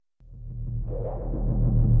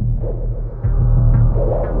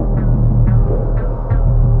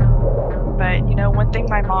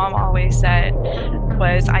my mom always said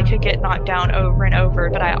was I could get knocked down over and over,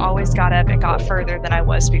 but I always got up and got further than I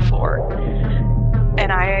was before.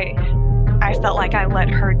 And I felt like I let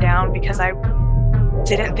her down because I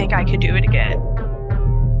didn't think I could do it again.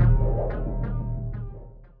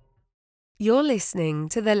 You're listening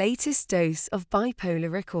to the latest dose of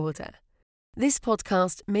Bipolar Recorder. This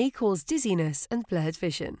podcast may cause dizziness and blurred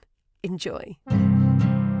vision. Enjoy.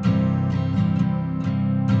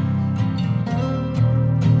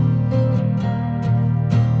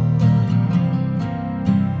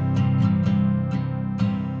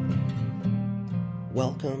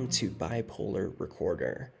 Welcome to Bipolar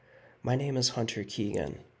Recorder. My name is Hunter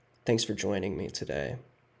Keegan. Thanks for joining me today.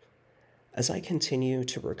 As I continue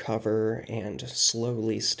to recover and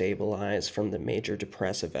slowly stabilize from the major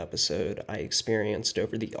depressive episode I experienced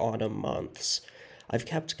over the autumn months, I've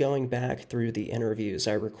kept going back through the interviews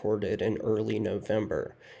I recorded in early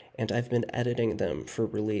November, and I've been editing them for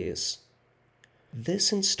release.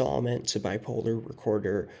 This installment to Bipolar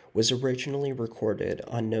Recorder was originally recorded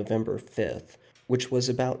on November 5th, which was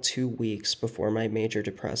about 2 weeks before my major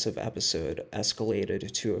depressive episode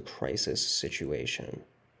escalated to a crisis situation.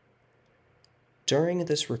 During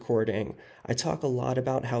this recording, I talk a lot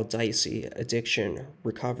about how dicey addiction,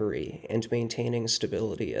 recovery, and maintaining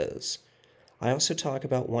stability is. I also talk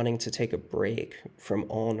about wanting to take a break from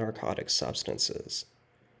all narcotic substances.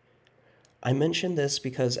 I mention this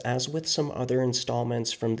because, as with some other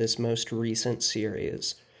installments from this most recent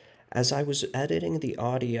series, as I was editing the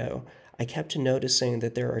audio, I kept noticing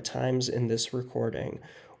that there are times in this recording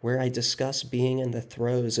where I discuss being in the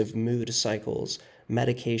throes of mood cycles,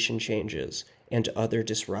 medication changes, and other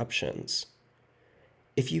disruptions.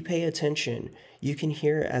 If you pay attention, you can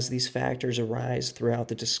hear as these factors arise throughout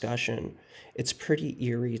the discussion. It's pretty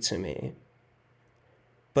eerie to me.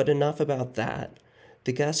 But enough about that.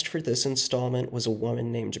 The guest for this installment was a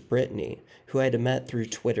woman named Brittany, who I'd met through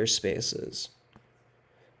Twitter Spaces.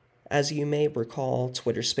 As you may recall,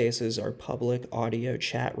 Twitter Spaces are public audio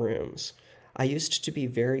chat rooms. I used to be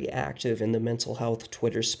very active in the mental health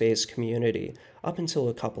Twitter space community up until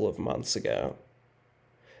a couple of months ago.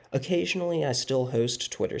 Occasionally, I still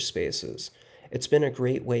host Twitter Spaces. It's been a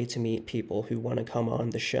great way to meet people who want to come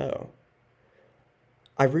on the show.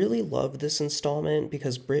 I really love this installment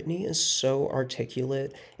because Brittany is so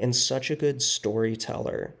articulate and such a good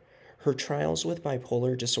storyteller. Her trials with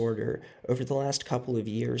bipolar disorder over the last couple of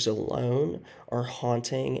years alone are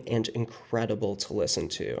haunting and incredible to listen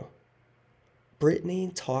to.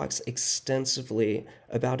 Brittany talks extensively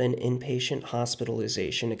about an inpatient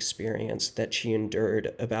hospitalization experience that she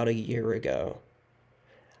endured about a year ago.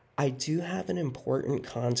 I do have an important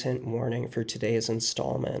content warning for today's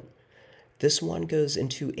installment. This one goes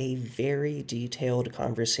into a very detailed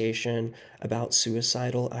conversation about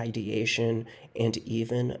suicidal ideation and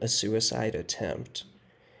even a suicide attempt.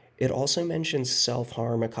 It also mentions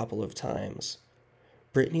self-harm a couple of times.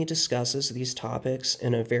 Brittany discusses these topics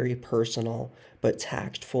in a very personal but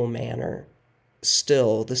tactful manner.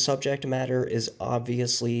 Still, the subject matter is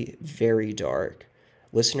obviously very dark.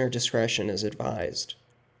 Listener discretion is advised.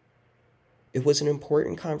 It was an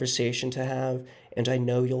important conversation to have, and I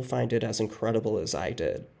know you'll find it as incredible as I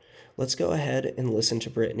did. Let's go ahead and listen to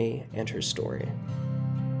Brittany and her story.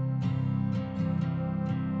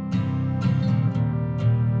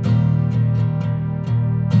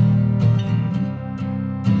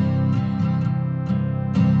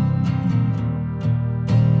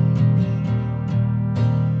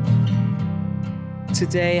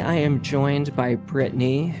 Today, I am joined by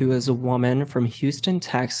Brittany, who is a woman from Houston,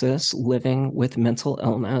 Texas, living with mental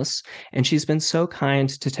illness. And she's been so kind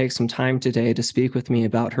to take some time today to speak with me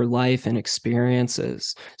about her life and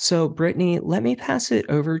experiences. So, Brittany, let me pass it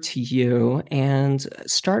over to you and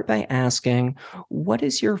start by asking, what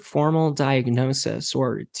is your formal diagnosis,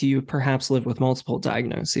 or do you perhaps live with multiple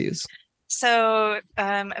diagnoses? So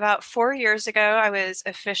about 4 years ago, I was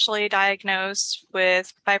officially diagnosed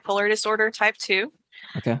with bipolar disorder type 2.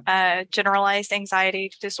 Okay. Generalized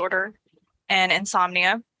anxiety disorder and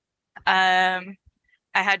insomnia. I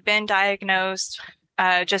had been diagnosed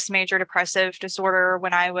just major depressive disorder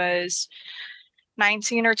when I was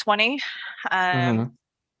 19 or 20. And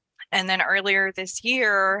then earlier this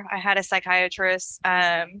year, I had a psychiatrist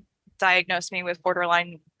diagnose me with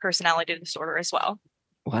borderline personality disorder as well.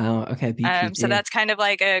 Wow. Okay. So that's kind of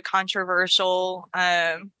like a controversial,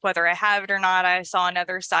 whether I have it or not. I saw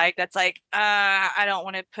another psych that's like, I don't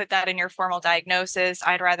want to put that in your formal diagnosis.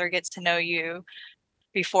 I'd rather get to know you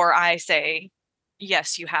before I say,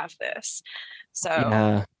 yes, you have this. So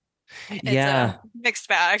yeah. It's a Yeah. mixed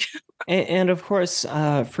bag. And of course,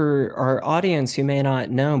 for our audience who may not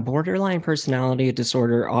know, borderline personality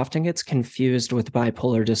disorder often gets confused with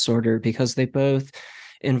bipolar disorder because they both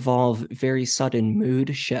involve very sudden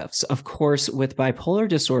mood shifts. Of course, with bipolar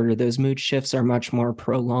disorder, those mood shifts are much more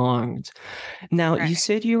prolonged. Now, you Right.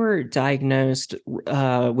 said you were diagnosed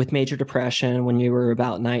with major depression when you were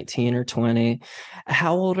about 19 or 20.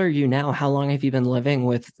 How old are you now? How long have you been living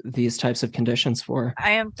with these types of conditions for?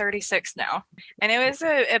 I am 36 now, and it was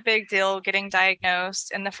a big deal getting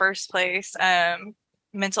diagnosed in the first place.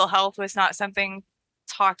 Mental health was not something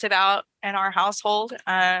talked about in our household.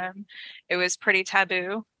 It was pretty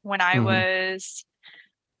taboo. When I Mhm. was,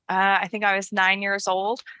 I think I was 9 years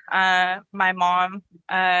old, my mom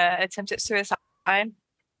attempted suicide,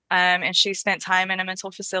 and she spent time in a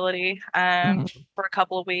mental facility Mhm. for a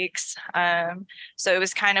couple of weeks. So it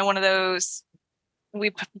was kind of one of those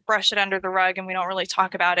we brush it under the rug and we don't really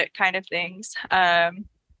talk about it kind of things.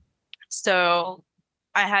 So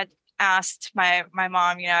I had asked my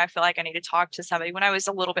mom, I feel like I need to talk to somebody when I was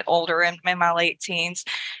a little bit older in my late teens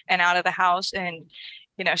and out of the house. And,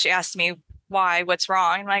 she asked me why, what's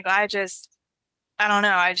wrong? I'm like, I don't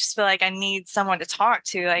know. I just feel like I need someone to talk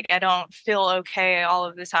to. Like I don't feel okay all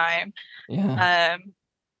of the time. Yeah.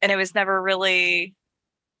 And it was never really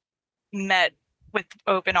met with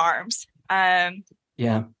open arms.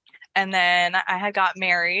 Yeah. And then I had got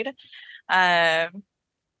married um,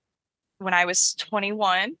 when I was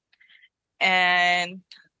 21, and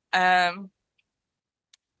um,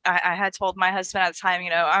 I had told my husband at the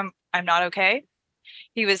time, I'm not okay.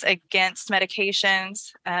 He was against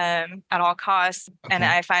medications at all costs, and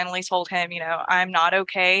Okay. I finally told him, I'm not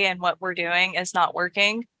okay, and what we're doing is not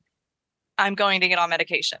working. I'm going to get on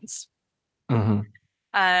medications. Mhm.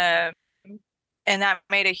 Um, and that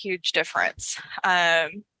made a huge difference.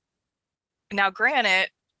 Now, granted,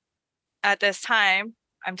 at this time,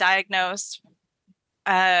 I'm diagnosed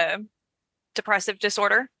uh, depressive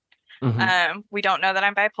disorder. Mhm. We don't know that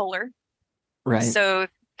I'm bipolar. Right. So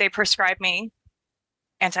they prescribe me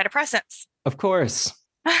antidepressants. Of course.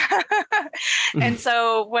 And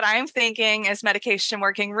so what I'm thinking is medication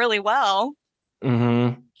working really well Hmm.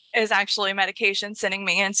 is actually medication sending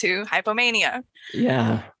me into hypomania.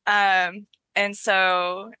 Yeah. And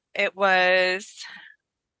so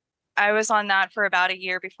I was on that for about a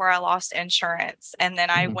year before I lost insurance. And then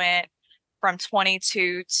I Mhm. went from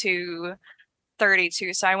 22 to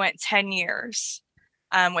 32. So I went 10 years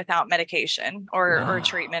without medication or Wow.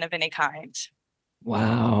 treatment of any kind.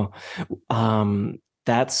 Wow.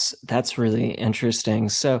 That's really interesting.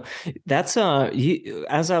 So that's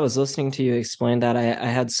as I was listening to you explain that, I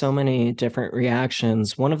had so many different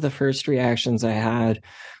reactions. One of the first reactions I had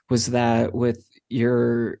was that with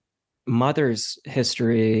your mother's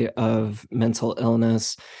history of mental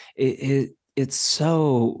illness, it's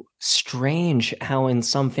so strange how in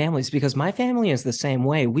some families, because my family is the same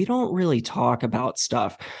way, we don't really talk about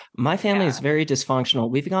stuff. My family is Yeah. very dysfunctional.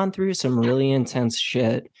 We've gone through some really intense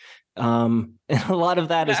shit. And a lot of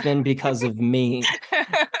that has Yeah. been because of me,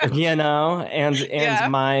 and Yeah.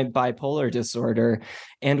 my bipolar disorder.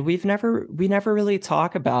 And we never really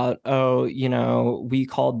talk about, oh, we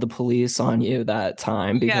called the police on you that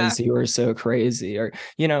time Yeah. because you were so crazy, or,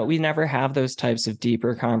 we never have those types of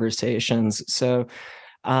deeper conversations. So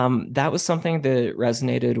that was something that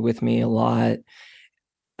resonated with me a lot.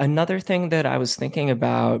 Another thing that I was thinking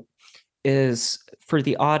about is, for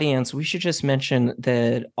the audience, we should just mention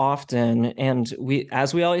that often, and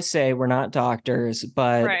as we always say, we're not doctors,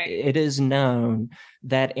 but Right. it is known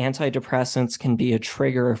that antidepressants can be a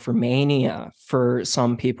trigger for mania for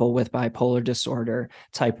some people with bipolar disorder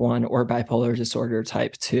type 1 or bipolar disorder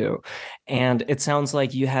type 2. And it sounds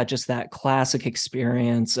like you had just that classic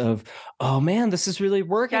experience of, oh man, this is really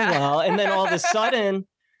working Yeah. well. And then all of a sudden,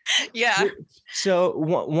 Yeah. so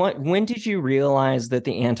when did you realize that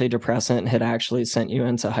the antidepressant had actually sent you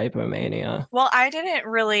into hypomania? Well, I didn't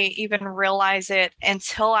really even realize it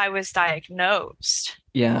until I was diagnosed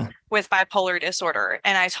Yeah. with bipolar disorder.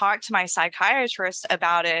 And I talked to my psychiatrist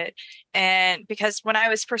about it. And because when I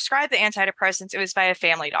was prescribed the antidepressants, it was by a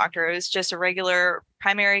family doctor, it was just a regular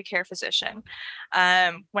primary care physician.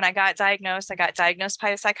 When I got diagnosed by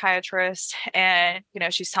a psychiatrist. And,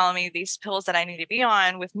 she's telling me these pills that I need to be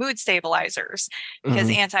on with mood stabilizers because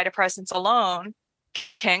Mhm. antidepressants alone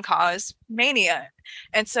can cause mania.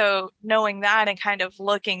 And so knowing that and kind of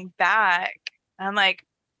looking back, I'm like,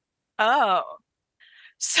 oh,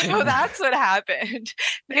 so Yeah. that's what happened.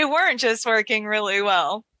 They weren't just working really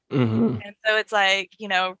well. Mhm. And so it's like,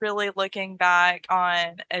 really looking back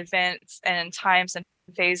on events and times and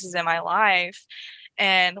phases in my life.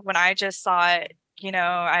 And when I just thought,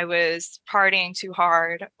 I was partying too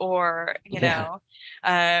hard, or, Yeah.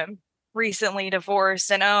 recently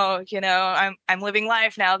divorced, and I'm living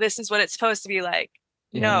life now. This is what it's supposed to be like.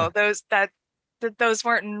 Yeah. No, those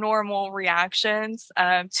weren't normal reactions,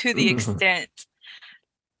 to the Mhm. extent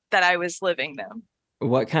that I was living them.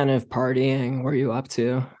 What kind of partying were you up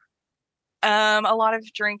to? A lot of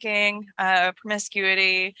drinking,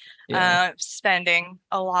 promiscuity, Yeah. spending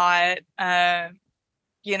a lot,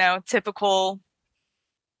 typical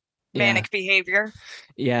Yeah. manic behavior.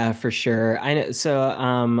 Yeah, for sure. I know. So,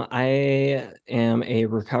 I am a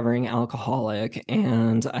recovering alcoholic,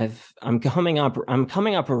 and I'm coming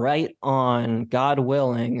up right on, God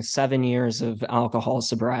willing, 7 years of alcohol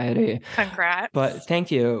sobriety. But Congrats. thank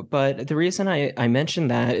you. But the reason I mentioned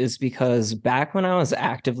that is because back when I was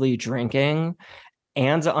actively drinking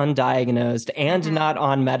and undiagnosed and Hmm. not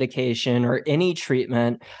on medication or any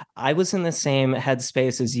treatment, I was in the same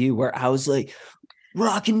headspace as you, where I was like,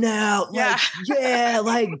 rocking out, Yeah. like, yeah,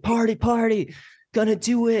 like party, gonna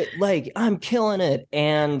do it, like I'm killing it.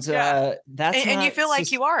 And Yeah. that's And you not feel like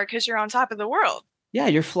you are because you're on top of the world. yeah,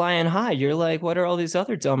 you're flying high. You're like, what are all these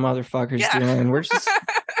other dumb motherfuckers Yeah. doing? We're just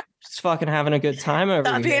fucking having a good time over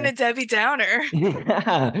Stop being here. a Debbie Downer.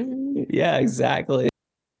 Yeah, yeah, exactly.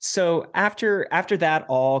 So after that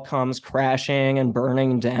all comes crashing and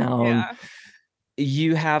burning down, Yeah.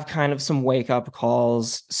 you have kind of some wake up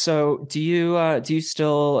calls. So do you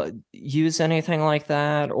still use anything like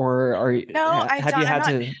that, or No, I have you don't. I'm had not,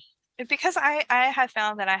 to? because I have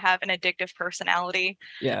found that I have an addictive personality,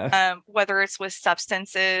 Yeah. whether it's with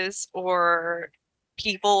substances or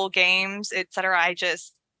people, games, etc.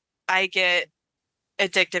 I get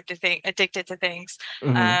addicted to things.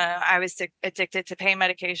 Hmm. I was addicted to pain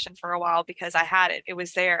medication for a while because I had it. It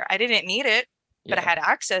was there. I didn't need it, but I Yeah. had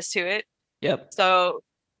access to it. Yep. So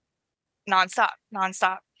nonstop.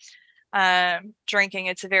 Drinking,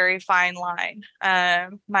 it's a very fine line.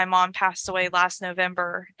 My mom passed away last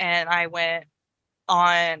November, and I went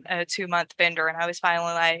on a 2-month bender, and I was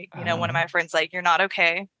finally like, one of my friends like, "You're not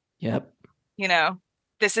okay. Yep. You know,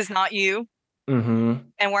 this is not you." Hmm.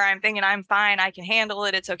 And where I'm thinking I'm fine, I can handle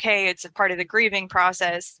it. It's okay. It's a part of the grieving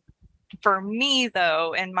process. For me,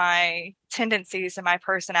 though, and my tendencies and my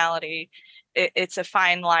personality, it's a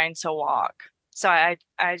fine line to walk. So I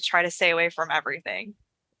try to stay away from everything.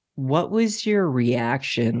 What was your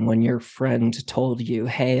reaction when your friend told you,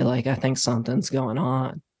 hey, like, I think something's going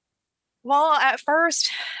on? Well, at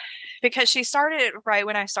first, because she started right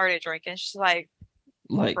when I started drinking, she's like,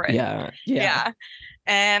 Like, Britt, yeah, yeah. yeah.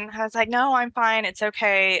 And I was like, no, I'm fine. It's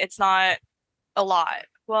okay. It's not a lot.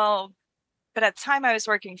 Well, but at the time I was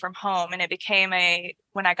working from home, and it became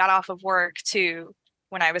when I got off of work to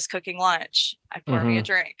when I was cooking lunch, I'd pour me a Hmm.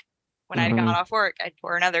 drink. When I got Hmm. off work, I'd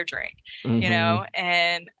pour another drink, Hmm.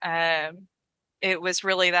 and it was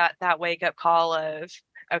really that wake up call of,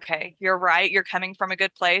 okay, you're right. You're coming from a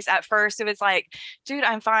good place. At first, it was like, dude,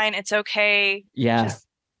 I'm fine. It's okay. Yeah. Just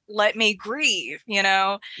let me grieve.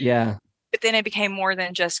 Yeah. But then it became more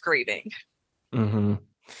than just grieving. Hmm.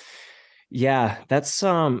 Yeah, that's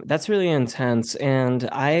really intense. And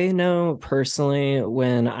I know personally,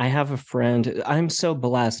 when I have a friend, I'm so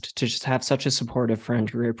blessed to just have such a supportive friend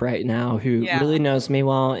group right now who Yeah. really knows me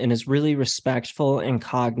well and is really respectful and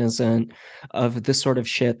cognizant of the sort of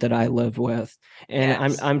shit that I live with.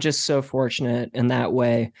 And Yes. I'm just so fortunate in that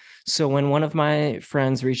way. So when one of my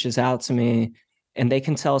friends reaches out to me and they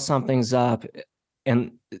can tell something's up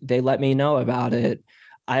and they let me know about it,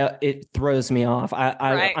 it throws me off.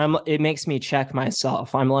 Right. It makes me check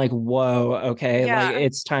myself. I'm like, whoa, okay, like Yeah.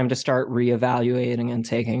 it's time to start reevaluating and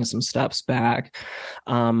taking some steps back.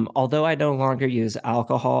 Although I no longer use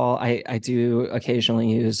alcohol, I do occasionally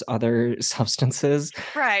use other substances,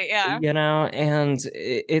 Right. Yeah. and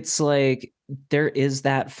it's like there is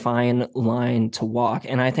that fine line to walk.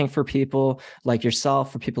 And I think for people like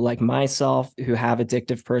yourself, for people like myself who have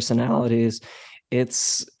addictive personalities,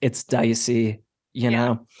 it's dicey,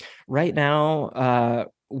 Yeah. right now.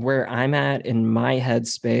 Where I'm at in my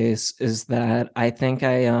headspace is that I think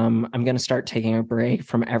I'm going to start taking a break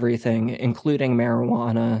from everything, including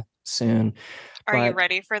marijuana, soon. Are you But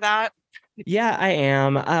ready for that? yeah, I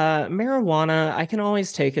am. Marijuana, I can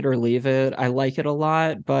always take it or leave it. I like it a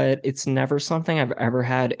lot, but it's never something I've ever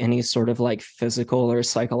had any sort of like physical or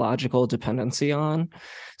psychological dependency on.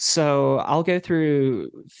 So I'll go through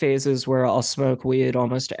phases where I'll smoke weed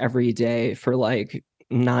almost every day for like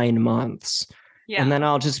 9 months. And then Yeah.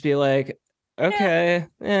 I'll just be like, Yeah. okay,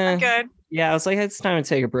 I'm good. yeah, I was like, it's time to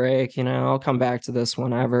take a break. I'll come back to this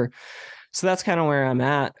whenever. So that's kind of where I'm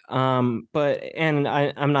at. And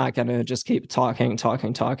I'm not gonna just keep talking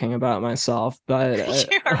about myself, but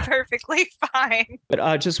You are perfectly fine.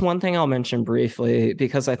 just one thing I'll mention briefly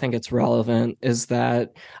because I think it's relevant is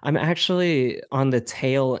that I'm actually on the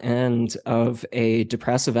tail end of a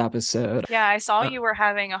depressive episode. Yeah, I saw Uh, you were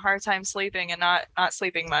having a hard time sleeping and not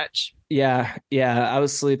sleeping much. yeah. I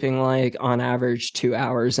was sleeping like on average 2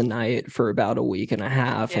 hours a night for about a week and a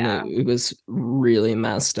half, and Yeah. it was really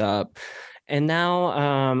messed up. And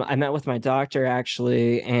now I met with my doctor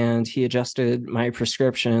actually, and he adjusted my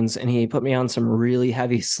prescriptions and he put me on some really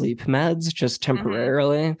heavy sleep meds just Hmm.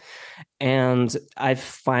 temporarily. And I've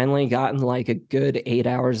finally gotten like a good 8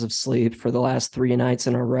 hours of sleep for the last 3 nights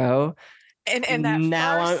in a row. And that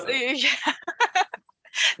Now first, I'm. yeah,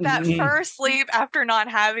 that first sleep after not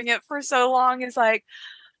having it for so long is like,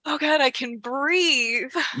 oh God, I can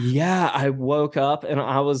breathe. Yeah, I woke up and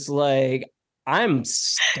I was like, I'm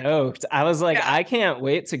stoked. I was like, Yeah. I can't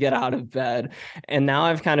wait to get out of bed. And now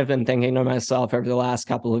I've kind of been thinking to myself over the last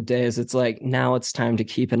couple of days, it's like, now it's time to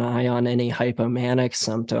keep an eye on any hypomanic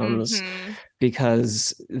symptoms Hmm.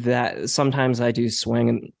 because that sometimes I do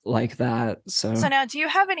swing like that. So So, now, do you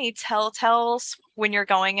have any telltales when you're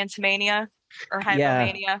going into mania or yeah,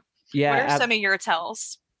 hypomania? What are yeah, some of your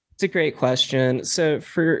tells? it's a great question. So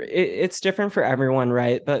it's different for everyone,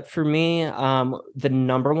 right? But for me, the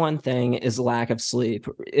number one thing is lack of sleep.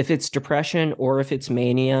 If it's depression or if it's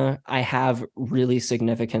mania, I have really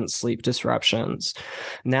significant sleep disruptions.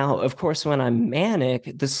 Now, of course, when I'm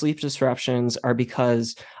manic, the sleep disruptions are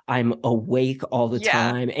because I'm awake all the Yeah.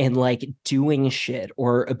 time and like doing shit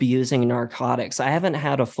or abusing narcotics. I haven't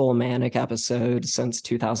had a full manic episode since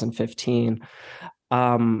 2015.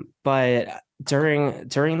 But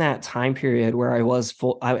during that time period where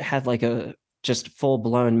I had like a just full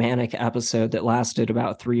blown manic episode that lasted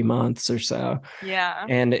about 3 months or so, Yeah.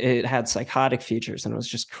 and it had psychotic features and it was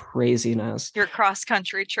just craziness. Your cross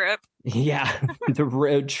country trip. Yeah, the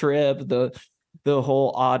road trip, the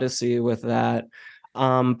whole odyssey with that.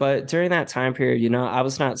 But during that time period, I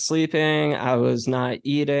was not sleeping, I was not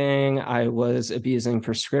eating, I was abusing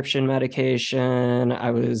prescription medication,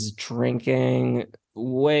 I was drinking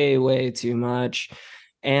way, way too much.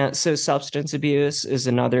 And so substance abuse is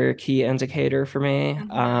another key indicator for me.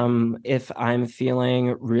 Hmm. If I'm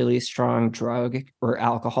feeling really strong drug or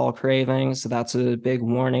alcohol cravings, so that's a big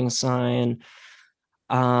warning sign.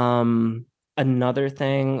 Another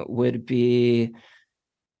thing would be,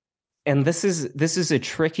 and this is a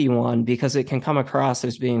tricky one because it can come across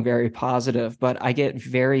as being very positive, but I get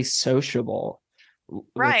very sociable with,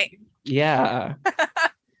 Right. yeah.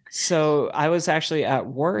 So I was actually at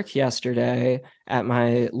work yesterday at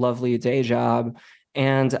my lovely day job,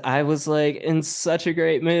 and I was like in such a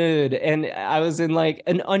great mood. And I was in like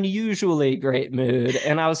an unusually great mood.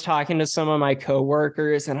 And I was talking to some of my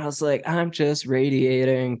coworkers, and I was like, I'm just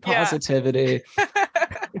radiating Yeah. positivity.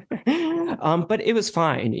 But it was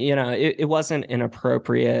fine. It wasn't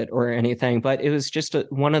inappropriate or anything, but it was just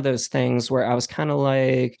one of those things where I was kind of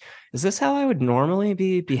like, is this how I would normally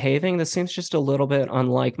be behaving? This seems just a little bit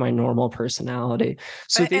unlike my normal personality.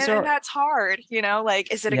 So these And are, that's hard,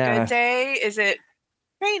 like, is it a good yeah, day? Is it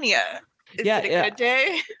mania? Is it a yeah. good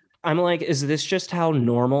day? I'm like, is this just how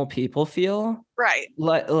normal people feel? Right.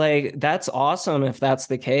 Like that's awesome if that's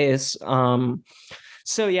the case.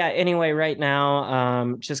 So yeah, anyway, right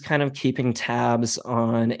now, just kind of keeping tabs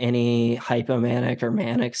on any hypomanic or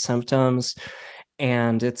manic symptoms.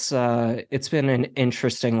 And it's been an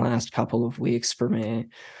interesting last couple of weeks for me.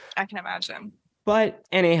 I can imagine. But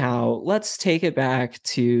anyhow, let's take it back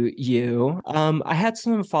to you. I had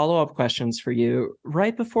some follow-up questions for you.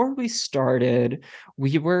 Right before we started,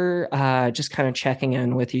 we were just kind of checking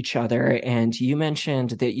in with each other, and you mentioned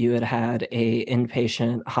that you had had a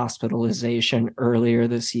inpatient hospitalization earlier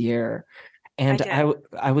this year. I And did.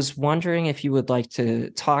 I was wondering if you would like to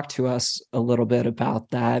talk to us a little bit about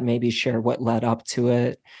that, maybe share what led up to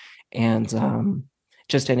it, and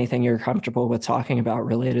just anything you're comfortable with talking about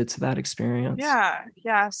related to that experience. Yeah.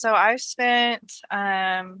 Yeah. So I spent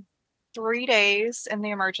 3 days in the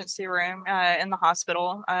emergency room in the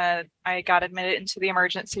hospital. I got admitted into the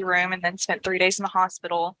emergency room and then spent 3 days in the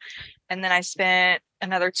hospital. And then I spent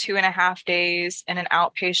another 2.5 days in an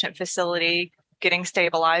outpatient facility getting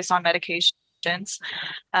stabilized on medications.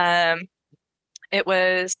 Um, it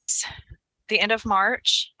was the end of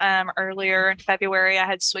March. Earlier in February, I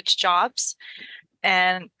had switched jobs.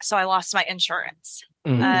 And so I lost my insurance.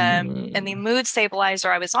 And the Mm. mood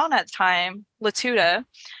stabilizer I was on at the time, Latuda,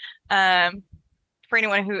 for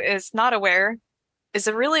anyone who is not aware, is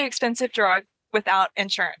a really expensive drug without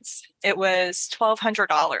insurance. It was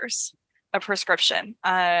 $1,200 a prescription.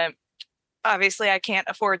 obviously I can't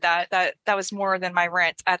afford that. That was more than my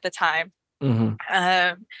rent at the time. Hmm.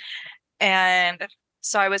 And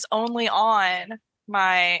so I was only on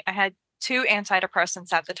I had two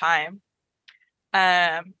antidepressants at the time.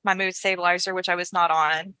 My mood stabilizer, which I was not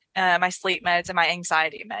on, my sleep meds and my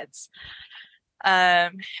anxiety meds.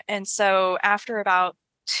 And so after about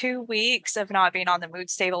 2 weeks of not being on the mood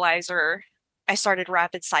stabilizer, I started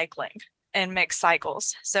rapid cycling and mixed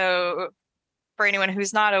cycles. So for anyone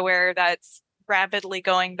who's not aware, that's rapidly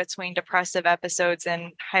going between depressive episodes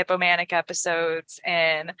and hypomanic episodes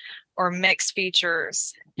and or mixed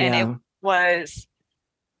features. And it Yeah. was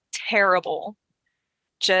terrible,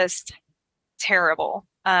 just terrible.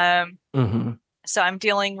 Hmm. So I'm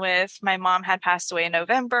dealing with my mom had passed away in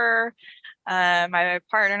November. My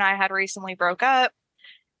partner and I had recently broke up,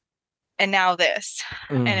 and now this.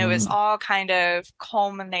 And it was Hmm. all kind of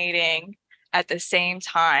culminating at the same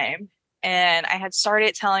time. And I had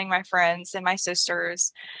started telling my friends and my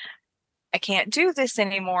sisters, I can't do this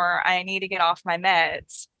anymore. I need to get off my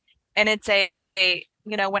meds. And it's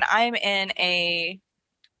when I'm in a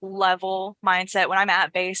level mindset, when I'm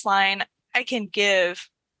at baseline, I can give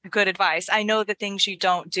good advice. I know the things you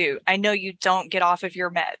don't do. I know you don't get off of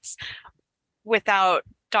your meds without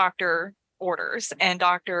doctor orders and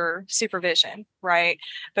doctor supervision, right?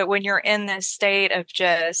 But when you're in this state of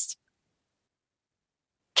just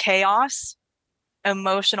chaos,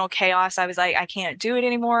 emotional chaos, I was like, I can't do it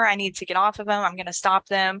anymore. I need to get off of them. I'm going to stop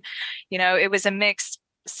them. It was a mix.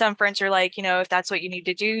 Some friends are like, if that's what you need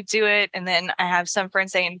to do, do it. And then I have some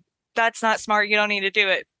friends saying, that's not smart. You don't need to do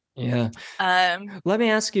it. Yeah. Um, Let me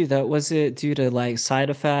ask you though, was it due to like side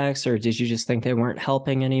effects, or did you just think they weren't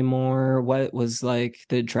helping anymore? What was like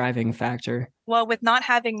the driving factor? well, with not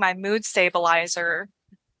having my mood stabilizer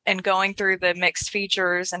and going through the mixed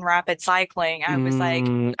features and rapid cycling, I was like,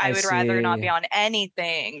 I I would rather not see. be on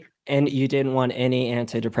anything. And you didn't want any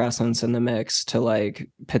antidepressants in the mix to like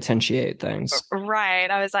potentiate things. Right.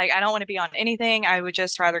 I was like, I don't want to be on anything. I would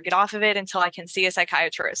just rather get off of it until I can see a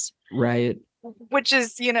psychiatrist, Right. which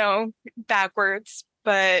is, backwards.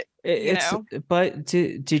 But, It's but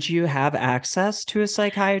did you have access to a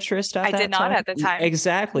psychiatrist at I did that not time? at the time.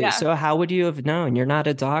 Exactly. Yeah. So how would you have known? You're not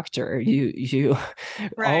a doctor. You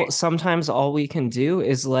Right. sometimes all we can do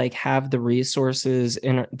is like have the resources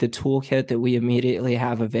in the toolkit that we immediately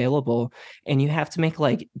have available, and you have to make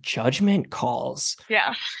like judgment calls.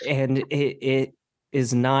 Yeah. And it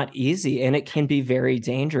is not easy, and it can be very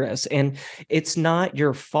dangerous, and it's not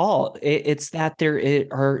your fault. It's that there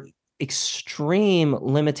are extreme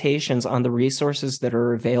limitations on the resources that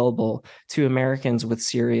are available to Americans with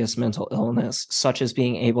serious mental illness, such as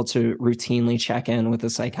being able to routinely check in with a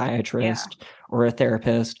psychiatrist or a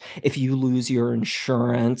therapist. If you lose your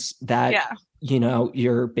insurance, that Yeah.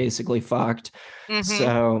 you're basically fucked. Hmm.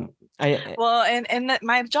 So Well, and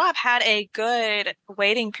my job had a good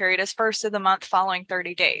waiting period as first of the month following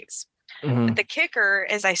 30 days. But mhm. the kicker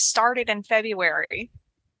is I started in February,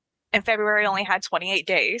 and February only had 28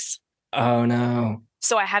 days. Oh no.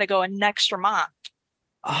 So I had to go an extra month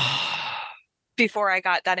Ah, before I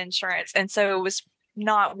got that insurance. And so it was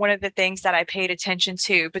not one of the things that I paid attention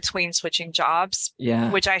to between switching jobs,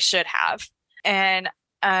 yeah. which I should have. And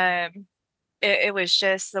it was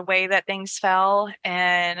just the way that things fell.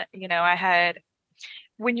 And,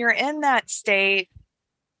 when you're in that state,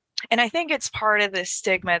 and I think it's part of the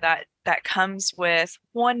stigma that comes with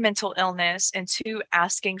one, mental illness, and two,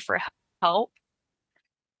 asking for help.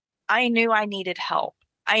 I knew I needed help.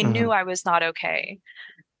 I knew Mhm. I was not okay.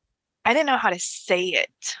 I didn't know how to say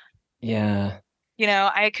it. Yeah.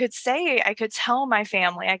 I could tell my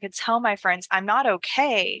family, I could tell my friends, I'm not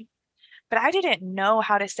okay, but I didn't know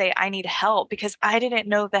how to say I need help because I didn't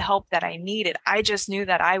know the help that I needed. I just knew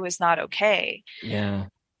that I was not okay. Yeah.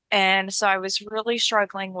 And so I was really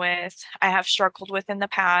I have struggled with in the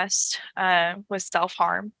past, with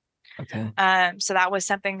self-harm. Okay. So that was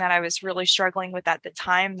something that I was really struggling with at the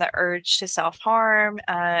time, the urge to self-harm,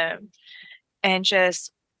 and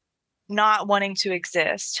just not wanting to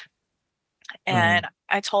exist. Mhm. And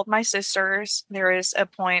I told my sisters, there was a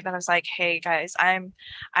point that I was like, hey guys,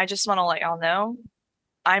 I just want to let y'all know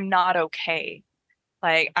I'm not okay.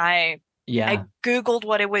 Like I Yeah. Googled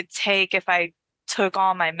what it would take if I took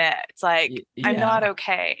all my meds. Like I'm not Yeah.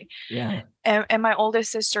 okay. Yeah. And my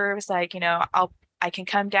oldest sister was like, I can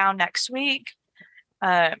come down next week.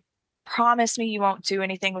 Uh, promise me you won't do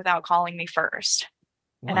anything without calling me first.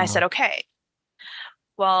 And I said, Wow. okay.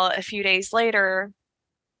 Well, a few days later,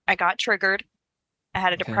 I got triggered. I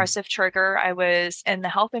had a Okay. depressive trigger. I was in the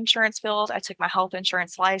health insurance field. I took my health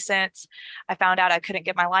insurance license. I found out I couldn't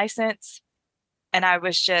get my license. And I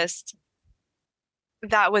was just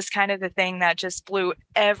that was kind of the thing that just blew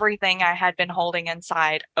everything I had been holding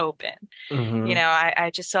inside open. Mm-hmm. I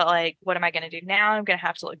just felt like, what am I going to do now? I'm going to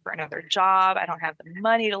have to look for another job. I don't have the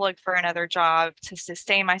money to look for another job to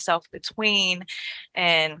sustain myself between.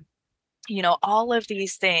 And, all of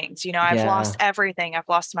these things, I've Yeah. lost everything. I've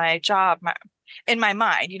lost my job, in my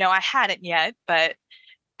mind, I hadn't yet, but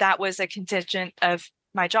that was a contingent of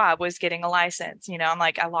my job was getting a license. I'm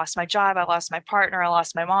like, I lost my job. I lost my partner. I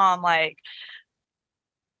lost my mom. Like,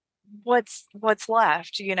 what's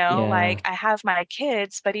left, Yeah. like I have my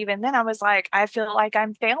kids, but even then I was like, I feel like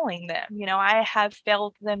I'm failing them. I have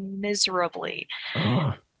failed them miserably.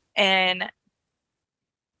 Oh. And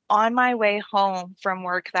on my way home from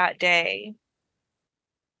work that day,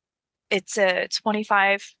 it's a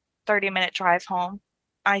 25-30 minute drive home.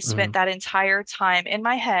 I Mm-hmm. spent that entire time in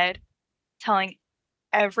my head telling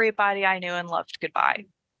everybody I knew and loved goodbye.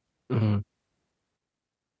 Mm-hmm.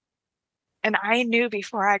 And I knew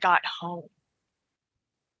before I got home,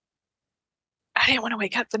 I didn't want to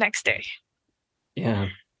wake up the next day. Yeah.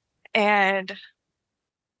 And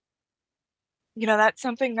that's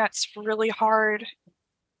something that's really hard.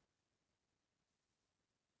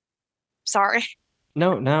 Sorry.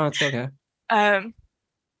 No, no, it's okay. Um,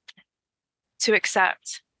 to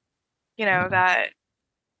accept, Yeah. that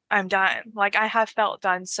I'm done. Like I have felt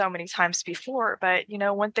done so many times before, but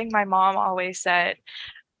one thing my mom always said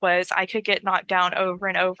was I could get knocked down over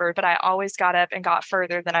and over, but I always got up and got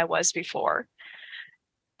further than I was before.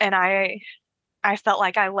 And I felt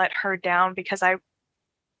like I let her down because I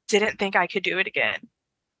didn't think I could do it again.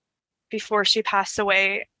 Before she passed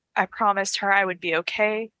away, I promised her I would be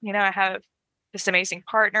okay. I have this amazing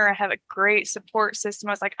partner. I have a great support system.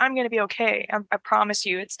 I was like, I'm going to be okay. I promise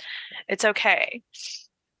you it's okay.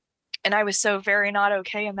 And I was so very not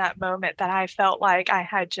okay in that moment that I felt like I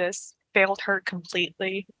had just failed her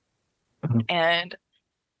completely. Mhm. And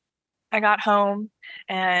I got home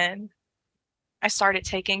and I started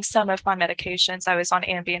taking some of my medications. I was on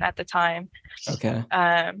Ambien at the time. Okay.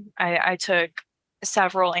 I took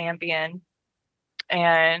several Ambien,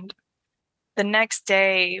 and the next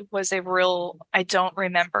day was I don't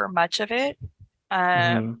remember much of it.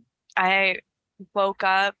 Mm-hmm. I woke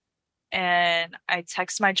up and I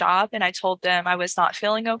texted my job and I told them I was not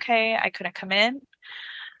feeling okay. I couldn't come in.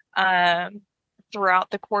 Um, Throughout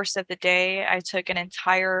the course of the day, I took an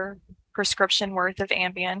entire prescription worth of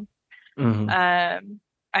Ambien. Mm-hmm.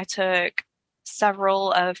 I took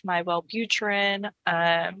several of my Wellbutrin.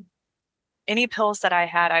 Any pills that I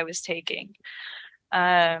had, I was taking.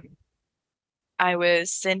 Um, I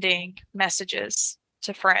was sending messages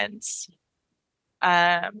to friends.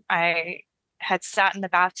 I had sat in the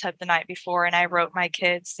bathtub the night before and I wrote my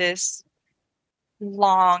kids this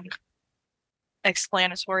long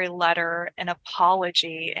explanatory letter, an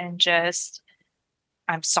apology, and just,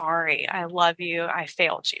 I'm sorry, I love you, I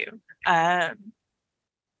failed you.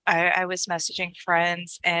 I was messaging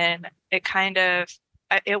friends and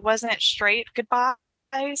it wasn't straight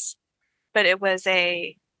goodbyes, but it was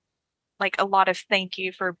a lot of thank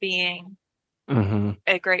you for being Mm-hmm.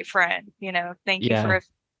 a great friend, thank you Yeah. for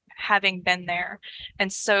having been there.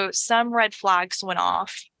 And so some red flags went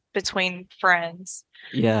off between friends.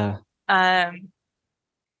 Yeah. Um,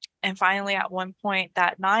 and finally, at one point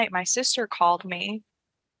that night, my sister called me,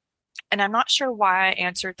 and I'm not sure why I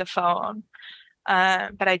answered the phone,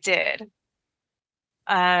 but I did.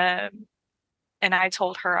 Um, and I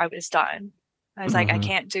told her I was done. I was like, I Mm-hmm.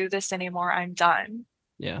 can't do this anymore. I'm done.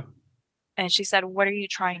 Yeah. And she said, what are you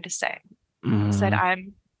trying to say? I said, Mm-hmm.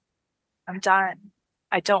 I'm done.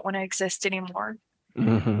 I don't want to exist anymore.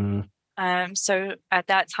 Mm-hmm. So at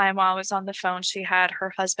that time while I was on the phone, she had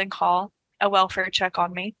her husband call a welfare check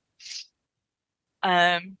on me.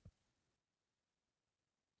 Um,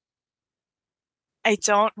 I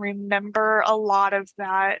don't remember a lot of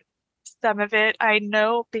that. Some of it I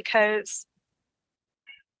know because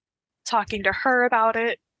talking to her about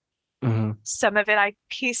it, Mm-hmm. some of it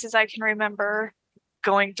pieces I can remember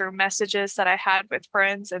going through messages that I had with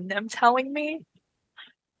friends and them telling me.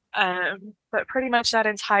 But pretty much that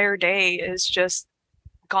entire day is just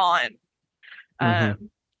gone. Mm-hmm. Um,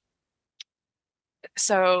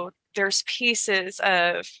 so there's pieces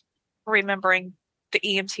of remembering the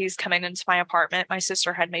EMTs coming into my apartment. My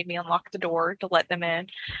sister had made me unlock the door to let them in.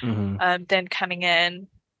 Mm-hmm. Then coming in,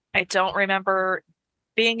 I don't remember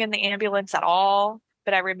being in the ambulance at all,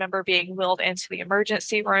 but I remember being wheeled into the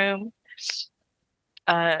emergency room,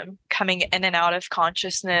 coming in and out of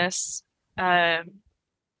consciousness, um,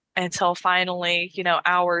 until finally,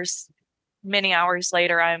 many hours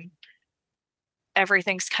later,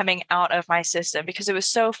 everything's coming out of my system because it was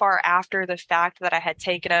so far after the fact that I had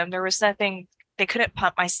taken them. There was nothing they couldn't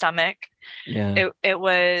pump my stomach. Yeah. It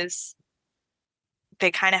was, they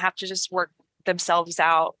kind of have to just work themselves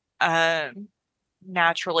out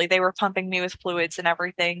naturally. They were pumping me with fluids and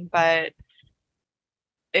everything, but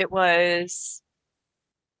it was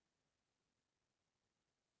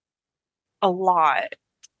a lot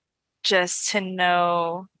just to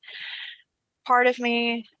know. Part of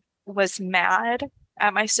me was mad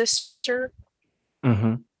at my sister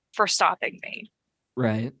Mm-hmm. for stopping me.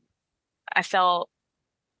 Right. I felt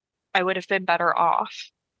I would have been better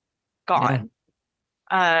off Yeah.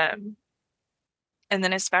 gone. And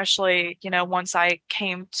then especially, once I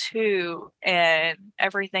came to and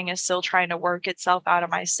everything is still trying to work itself out of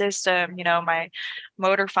my system, my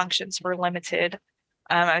motor functions were limited.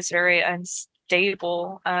 I was very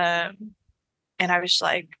unstable. And I was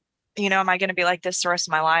like, am I going to be like this the rest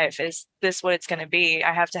of my life? Is this what it's going to be?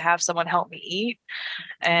 I have to have someone help me eat.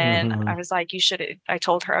 And Mm-hmm. I was like, I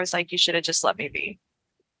told her, I was like, you should have just let me be.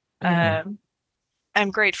 Yeah. I'm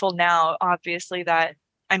grateful now, obviously, that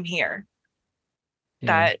I'm here, Yeah.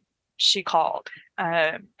 that she called,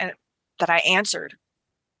 and that I answered.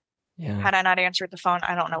 Yeah. Had I not answered the phone,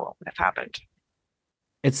 I don't know what would have happened.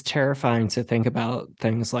 It's terrifying to think about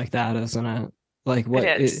things like that, isn't it? Like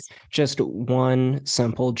It is. just one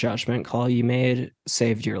simple judgment call you made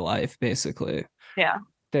saved your life, basically. Yeah.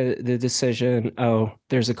 The decision, oh,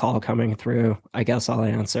 there's a call coming through, I guess I'll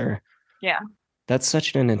answer. Yeah. That's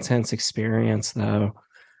such an intense experience, though.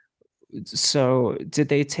 So, did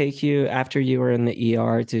they take you after you were in the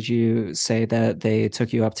ER? Did you say that they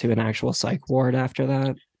took you up to an actual psych ward after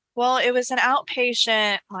that? Well, it was an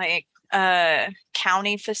outpatient, like,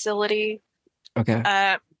 county facility. Okay.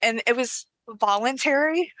 And it was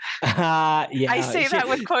voluntary. I Yeah. say that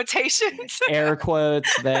with quotations. Air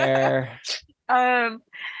quotes there. Um,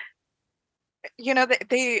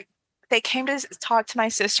 they came to talk to my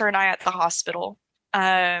sister and I at the hospital.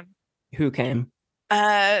 Who came?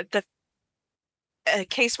 The a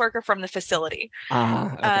caseworker from the facility.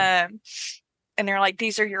 Okay. And they're like,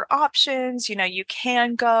 these are your options. You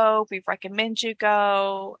can go. We recommend you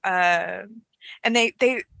go. And they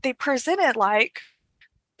present it like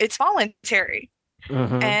it's voluntary.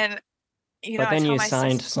 Mhm. And But I then tell you my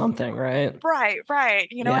signed sister, something, right? right.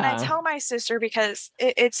 And I Yeah. tell my sister because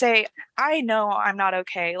I know I'm not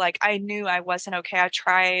okay. Like I knew I wasn't okay. I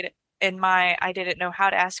tried in my I didn't know how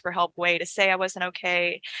to ask for help way to say I wasn't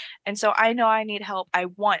okay. And so I know I need help. I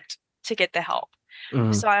want to get the help.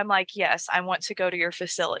 Mhm. So I'm like, yes, I want to go to your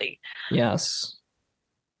facility. Yes.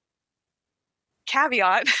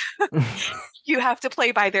 Caveat, you have to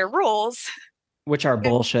play by their rules. Which are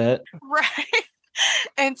bullshit. Right.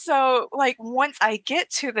 And so, like, once I get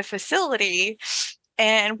to the facility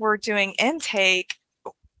and we're doing intake,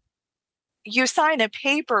 you sign a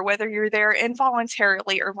paper whether you're there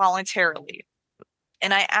involuntarily or voluntarily.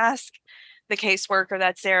 And I ask the caseworker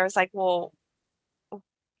that's there, I was like, well,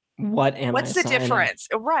 What am I what's the signing? difference?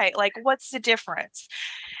 Right. Like, what's the difference?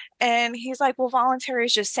 And he's like, well, voluntary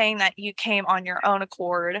is just saying that you came on your own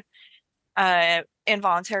accord.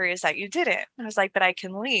 Involuntary is that you didn't. I was like, but I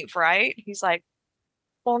can leave, right? He's like,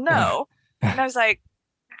 well, no. And I was like,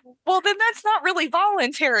 well, then that's not really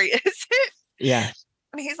voluntary, is it? Yeah.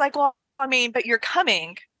 And he's like, well, I mean, but you're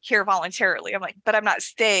coming here voluntarily. I'm like, but I'm not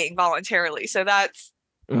staying voluntarily. So that's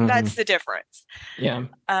Mhm. the difference. Yeah.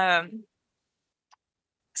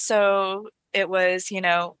 So it was,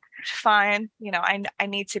 fine. I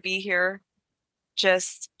need to be here.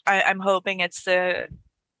 Just I'm hoping it's the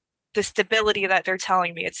stability that they're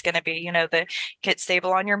telling me it's going to be, the get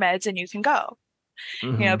stable on your meds and you can go.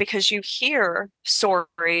 Mhm. Because you hear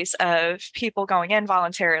stories of people going in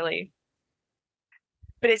voluntarily,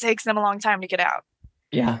 but it takes them a long time to get out.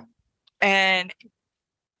 Yeah. And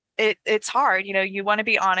it's hard. You want to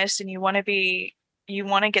be honest and you want to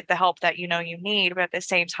get the help that you need, but at the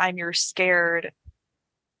same time you're scared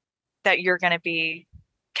that you're going to be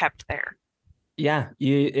kept there. Yeah,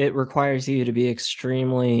 it requires you to be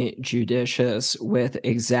extremely judicious with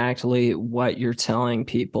exactly what you're telling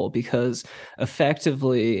people, because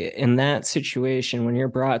effectively in that situation, when you're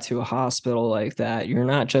brought to a hospital like that, you're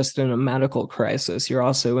not just in a medical crisis, you're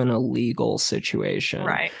also in a legal situation.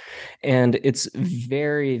 Right. And it's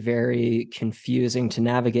very, very confusing to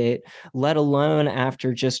navigate, let alone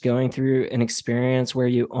after just going through an experience where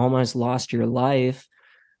you almost lost your life.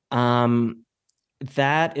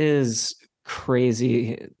 That is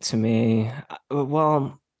crazy to me.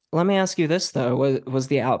 Well, let me ask you this though. Was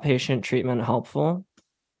the outpatient treatment helpful?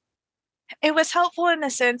 It was helpful in the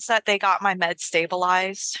sense that they got my meds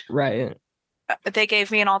stabilized. Right. They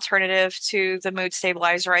gave me an alternative to the mood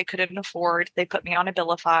stabilizer I couldn't afford. They put me on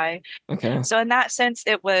Abilify. Okay. So in that sense,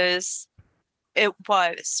 it was it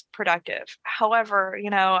was productive. However,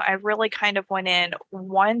 I really kind of went in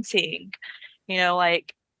wanting,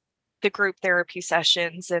 like the group therapy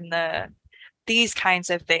sessions and these kinds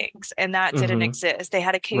of things, and that didn't Mm-hmm. exist. They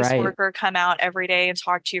had a Right. caseworker come out every day and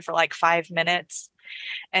talk to you for like 5 minutes.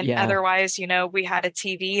 And Yeah. otherwise, we had a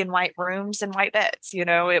TV and white rooms and white beds.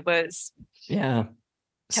 It was, Yeah.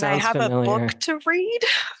 can I Sounds have a book familiar. to read?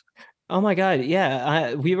 Oh my God.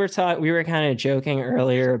 Yeah. We were kind of joking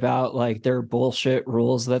earlier about like their bullshit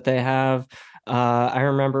rules that they have. I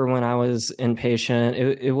remember when I was inpatient,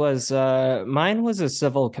 it was mine was a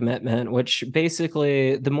civil commitment, which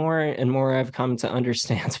basically the more and more I've come to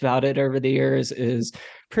understand about it over the years is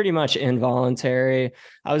pretty much involuntary.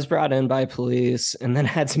 I was brought in by police and then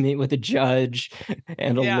had to meet with a judge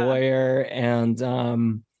and a Yeah, lawyer and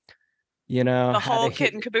the had whole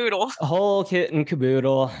kit and caboodle. a whole kit and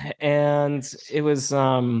caboodle. And it was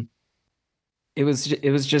the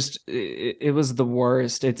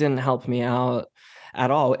worst. It didn't help me out at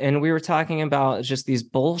all. And we were talking about just these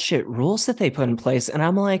bullshit rules that they put in place. And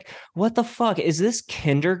I'm like, what the fuck? Is this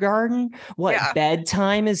kindergarten? What, Yeah.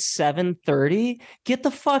 bedtime is 7:30? Get the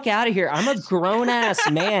fuck out of here. I'm a grown ass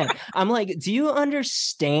man. I'm like, do you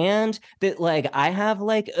understand that like I have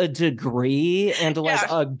like a degree and like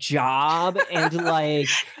Yeah. a job and like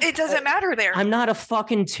It doesn't matter there. I'm not a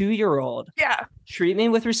fucking 2-year-old. Yeah. Treat me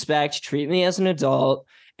with respect, treat me as an adult,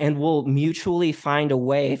 and we'll mutually find a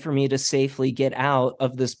way for me to safely get out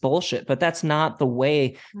of this bullshit. But that's not the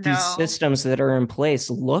way these No. systems that are in place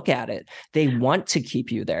look at it. They want to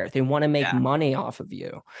keep you there. They want to make Yeah. money off of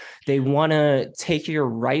you. They want to take your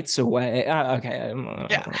rights away. Okay.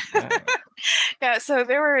 Yeah. Yeah. So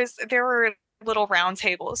there were little round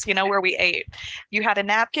tables, where we ate. You had a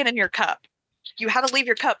napkin in your cup. You had to leave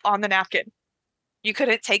your cup on the napkin. You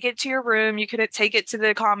couldn't take it to your room. You couldn't take it to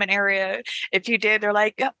the common area. If you did, they're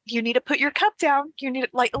like, oh, you need to put your cup down. You need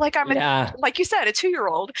like Yeah. like you said, a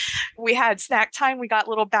 2-year-old. We had snack time. We got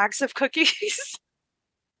little bags of cookies.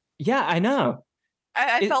 Yeah, I know.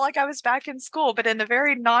 I felt like I was back in school, but in a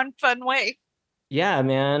very non-fun way. Yeah,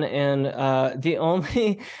 man. And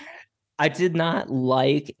I did not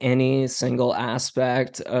like any single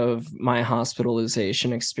aspect of my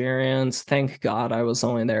hospitalization experience. Thank God I was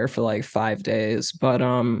only there for like 5 days. But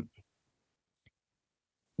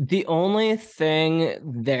the only thing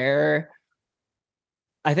there,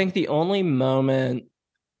 I think the only moment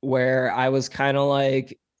where I was kind of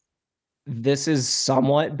like, this is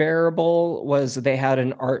somewhat bearable was they had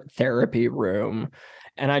an art therapy room.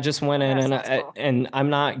 And I just went in Cool. and I'm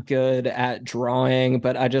not good at drawing,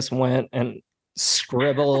 but I just went and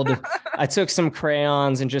scribbled. I took some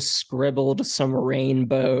crayons and just scribbled some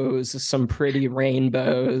rainbows, some pretty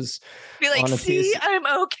rainbows. Be like, on a see, piece. I'm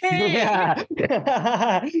okay. Yeah.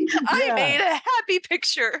 I made a happy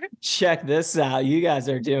picture. Check this out. You guys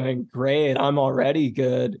are doing great. I'm already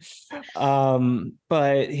good.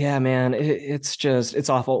 But yeah, man, it's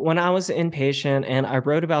awful. When I was inpatient, and I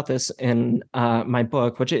wrote about this in my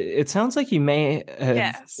book, which it sounds like you may have.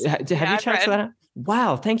 Yes. Have you checked that out?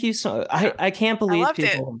 Wow, thank you so. I can't believe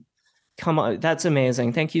people. Come on, that's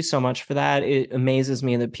amazing. Thank you so much for that. It amazes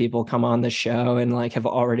me that people come on the show and like have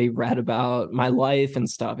already read about my life and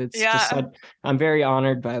stuff. It's just I'm very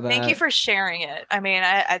honored by that. Thank you for sharing it. I mean,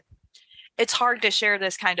 it's hard to share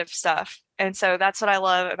this kind of stuff. And so that's what I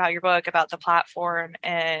love about your book, about the platform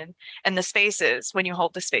and the spaces when you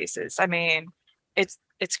hold the spaces. I mean, it's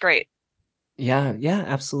great. Yeah,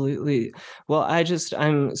 absolutely. Well,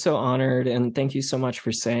 I'm so honored, and thank you so much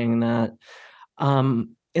for saying that.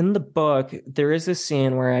 In the book, there is a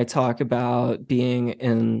scene where I talk about being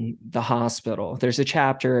in the hospital. There's a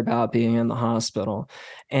chapter about being in the hospital.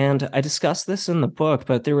 And I discussed this in the book,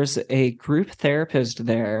 but there was a group therapist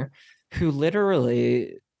there who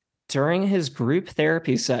literally, during his group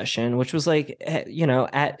therapy session, which was like,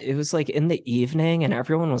 it was like in the evening and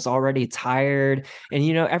everyone was already tired. And,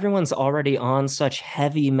 everyone's already on such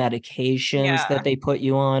heavy medications that they put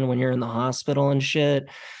you on when you're in the hospital and shit.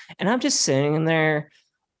 And I'm just sitting there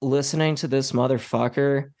listening to this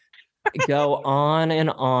motherfucker go on and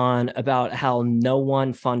on about how no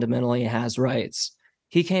one fundamentally has rights.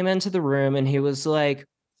 He came into the room and he was like,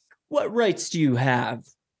 what rights do you have?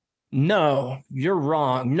 No, you're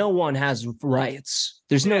wrong. No one has rights.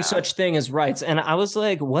 There's no such thing as rights. And I was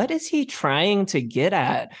like, what is he trying to get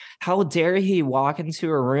at? How dare he walk into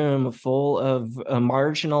a room full of a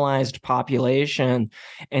marginalized population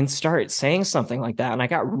and start saying something like that? And I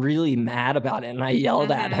got really mad about it. And I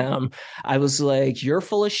yelled at him. I was like, you're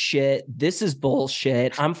full of shit. This is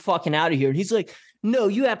bullshit. I'm fucking out of here. And he's like, no,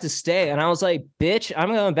 you have to stay. And I was like, bitch,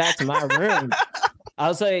 I'm going back to my room. I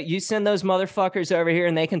was like, you send those motherfuckers over here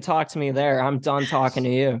and they can talk to me there. I'm done talking to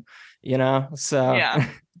you, you know? So Yeah.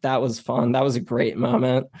 that was fun. That was a great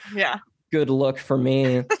moment. Yeah. Good look for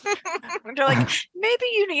me. They're like, maybe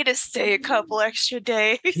you need to stay a couple extra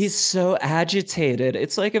days. He's so agitated.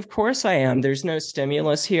 It's like, of course I am. There's no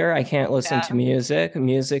stimulus here. I can't listen to music.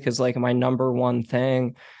 Music is like my number one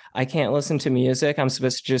thing. I can't listen to music. I'm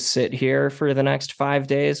supposed to just sit here for the next 5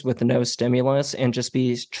 days with no stimulus and just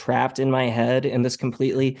be trapped in my head in this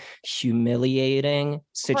completely humiliating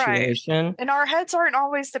situation. Right. And our heads aren't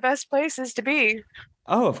always the best places to be.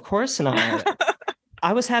 Oh, of course not.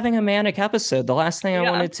 I was having a manic episode. The last thing I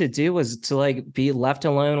wanted to do was to like be left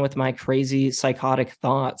alone with my crazy psychotic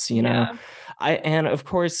thoughts, you know. And of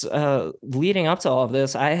course, leading up to all of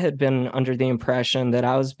this, I had been under the impression that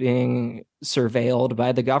I was being surveilled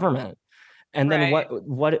by the government. And then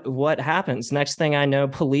what happens? Next thing I know,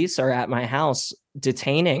 police are at my house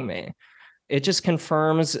detaining me. It just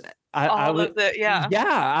confirms I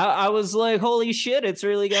was like, holy shit, it's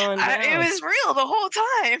really going down. It was real the whole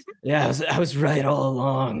time. Yeah, I was right all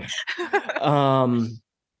along.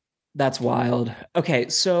 That's wild. Okay,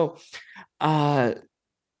 so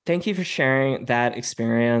thank you for sharing that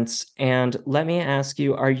experience. And let me ask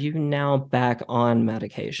you, are you now back on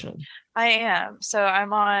medication? I am. So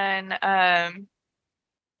I'm on I'm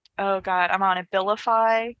on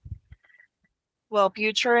Abilify,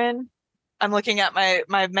 Wellbutrin. I'm looking at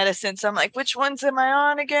my medicine, so I'm like, which ones am I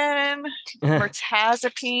on again?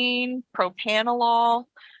 Mirtazapine, propranolol.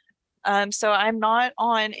 So I'm not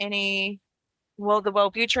on any. Well, the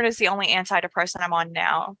Wellbutrin is the only antidepressant I'm on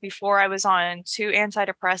now. Before I was on 2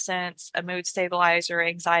 antidepressants, a mood stabilizer,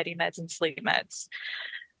 anxiety meds, and sleep meds.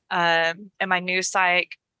 And my new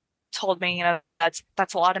psych told me, you know, that's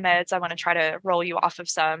a lot of meds. I want to try to roll you off of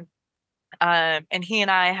some. And he and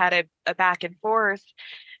I had a back and forth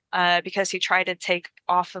because he tried to take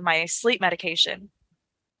off of my sleep medication.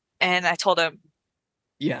 And I told him,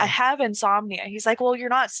 I have insomnia. He's like, well, you're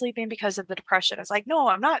not sleeping because of the depression. I was like, no,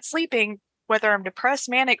 I'm not sleeping whether I'm depressed,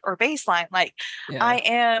 manic, or baseline. Like, I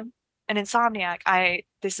am an insomniac.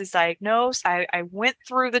 This is diagnosed. I went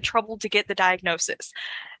through the trouble to get the diagnosis.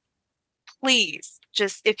 Please,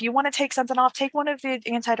 just if you want to take something off, take one of the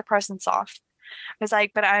antidepressants off. I was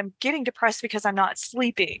like, but I'm getting depressed because I'm not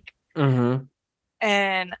sleeping. Mm-hmm.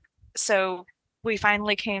 And so we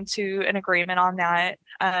finally came to an agreement on that.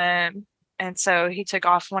 And so he took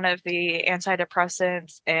off one of the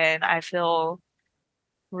antidepressants, and I feel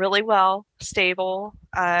really well, stable.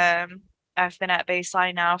 I've been at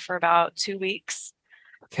baseline now for about 2 weeks.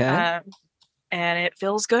 Okay. And it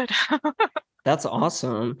feels good. That's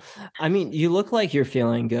awesome. I mean, you look like you're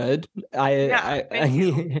feeling good. I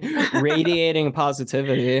radiating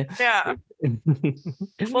positivity. Yeah.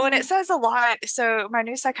 Well, and it says a lot. So my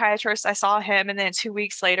new psychiatrist, I saw him, and then 2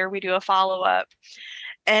 weeks later we do a follow-up.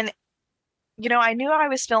 And, you know, I knew I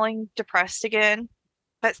was feeling depressed again,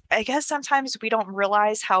 but I guess sometimes we don't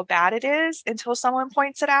realize how bad it is until someone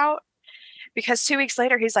points it out. Because 2 weeks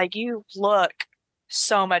later, he's like, you look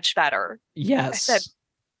so much better. Yes. I said,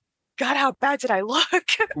 God, how bad did I look?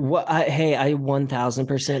 Hey, I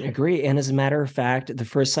 1000% agree. And as a matter of fact, the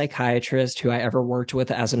first psychiatrist who I ever worked with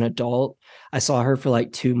as an adult, I saw her for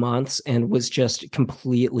like 2 months and was just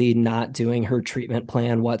completely not doing her treatment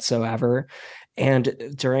plan whatsoever.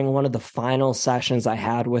 And during one of the final sessions I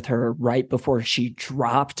had with her right before she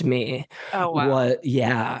dropped me,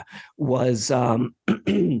 was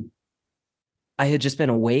I had just been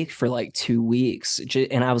awake for like 2 weeks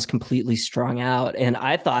and I was completely strung out, and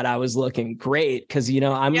I thought I was looking great because, you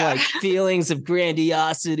know, I'm like feelings of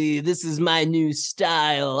grandiosity. This is my new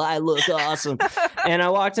style. I look awesome. And I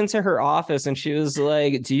walked into her office and she was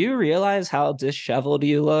like, do you realize how disheveled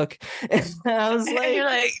you look? And I was like, you're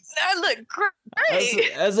like, I look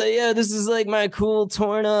great. I was like, yeah, this is like my cool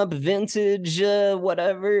torn up vintage,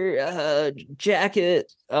 whatever,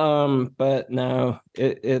 jacket. But no,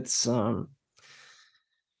 it's,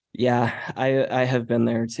 yeah, I have been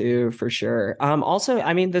there too, for sure. Also,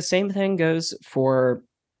 I mean, the same thing goes for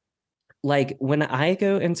like when I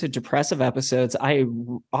go into depressive episodes, I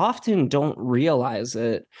often don't realize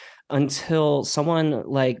it until someone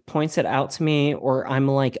like points it out to me, or I'm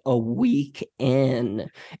like a week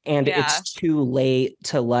in and it's too late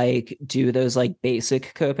to like do those like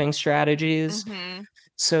basic coping strategies. Mm-hmm.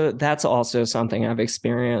 So that's also something I've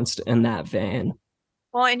experienced in that vein.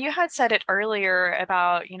 Well, and you had said it earlier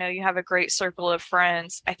about, you know, you have a great circle of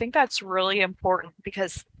friends. I think that's really important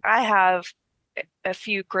because I have a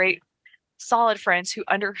few great, solid friends who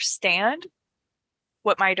understand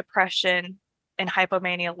what my depression and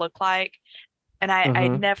hypomania look like. And I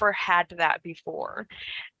never had that before.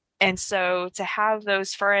 And so to have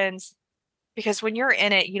those friends, because when you're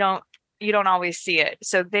in it, you don't always see it.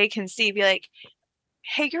 So they can see, be like,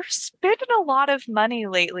 hey, you're spending a lot of money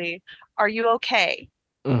lately. Are you okay?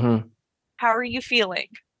 Mm-hmm. How are you feeling?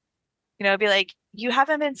 Be like, you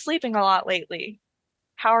haven't been sleeping a lot lately.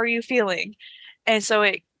 How are you feeling? And so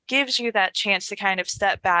it gives you that chance to kind of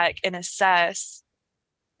step back and assess.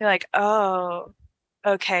 You're like, oh,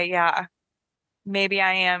 okay, yeah, maybe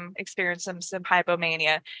I am experiencing some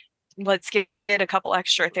hypomania. Let's get a couple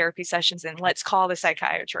extra therapy sessions and let's call the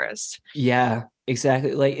psychiatrist. Yeah,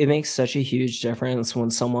 exactly. Like it makes such a huge difference when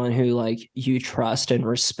someone who like you trust and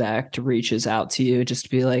respect reaches out to you just to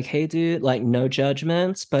be like, hey, dude, like no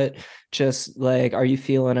judgments, but just like, are you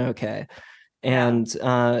feeling okay? Yeah. And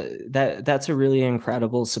that's a really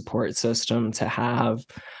incredible support system to have.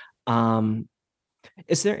 Um,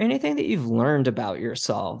 is there anything that you've learned about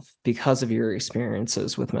yourself because of your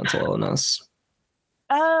experiences with mental illness?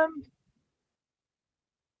 Um,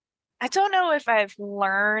 I don't know if I've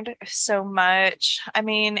learned so much. I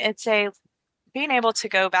mean, it's a being able to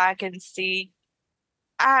go back and see,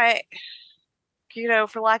 I,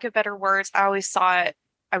 for lack of better words, I always thought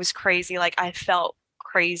I was crazy. Like I felt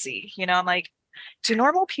crazy. I'm like, do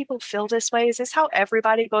normal people feel this way? Is this how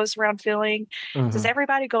everybody goes around feeling? Does Mm-hmm.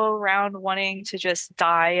 everybody go around wanting to just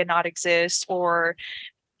die and not exist, or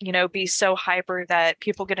be so hyper that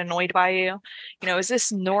people get annoyed by you? Is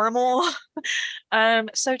this normal?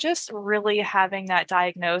 So just really having that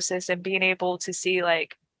diagnosis and being able to see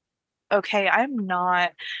like, okay, I'm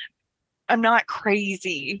not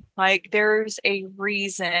crazy. Like there's a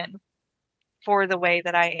reason for the way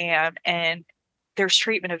that I am, and there's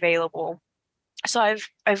treatment available. So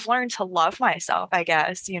I've learned to love myself, I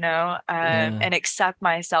guess, Yeah. and accept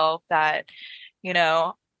myself that, you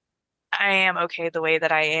know, I am okay the way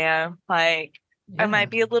that I am. Like I Yeah. might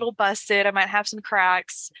be a little busted, I might have some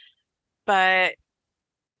cracks, but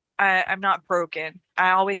I'm not broken.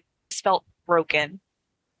 I always felt broken.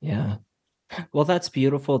 Yeah. Well, that's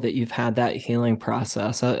beautiful that you've had that healing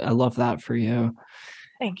process. I love that for you.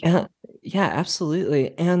 Thank Yeah, you. yeah,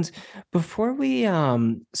 absolutely. And before we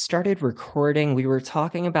started recording, we were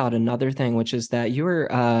talking about another thing, which is that you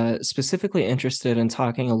were specifically interested in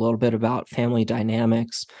talking a little bit about family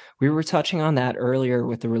dynamics. We were touching on that earlier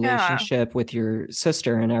with the Yeah. relationship with your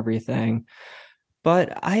sister and everything.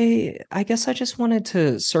 But I guess I just wanted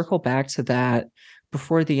to circle back to that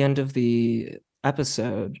before the end of the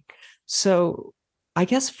episode. So, I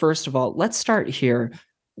guess first of all, let's start here.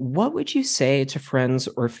 What would you say to friends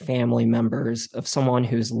or family members of someone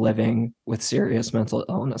who's living with serious mental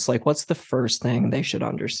illness? Like, what's the first thing they should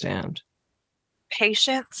understand?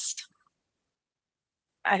 Patience.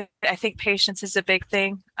 I think patience is a big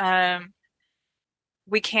thing.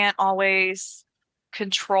 We can't always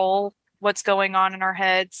control what's going on in our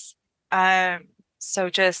heads. Um, so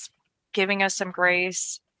just giving us some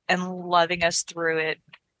grace and loving us through it,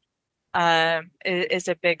 is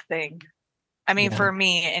a big thing. I mean, Yeah, for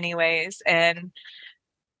me, anyways, and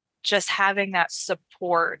just having that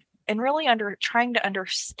support and really trying to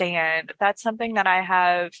understand. That's something that I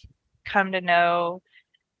have come to know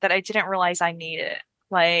that I didn't realize I needed.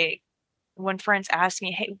 Like when friends ask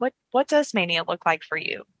me, "Hey, what does mania look like for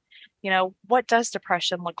you? What does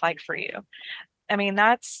depression look like for you?" I mean,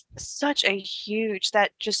 that's such a huge,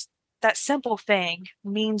 that simple thing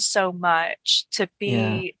means so much to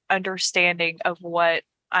yeah, be understanding of what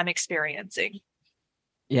I'm experiencing.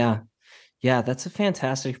 yeah. Yeah, that's a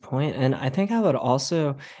fantastic point. And I think I would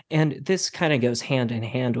also, and this kind of goes hand in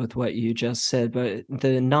hand with what you just said, but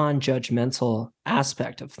the non-judgmental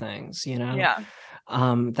aspect of things, Yeah.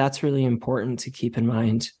 that's really important to keep in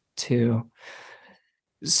mind too.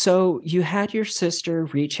 So you had your sister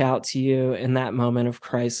reach out to you in that moment of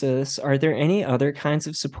crisis. Are there any other kinds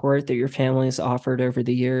of support that your family has offered over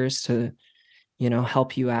the years to,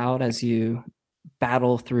 help you out as you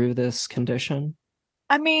battle through this condition?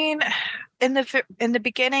 I mean, in the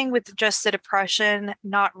beginning with just the depression,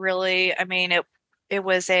 not really. I mean, it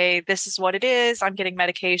was this is what it is. I'm getting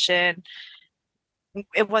medication.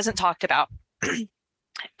 It wasn't talked about.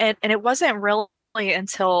 And it wasn't really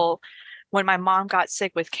until when my mom got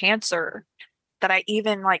sick with cancer that I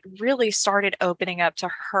even like really started opening up to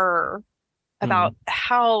her about Mm,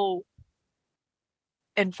 how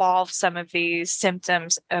involved some of these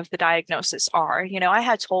symptoms of the diagnosis are. I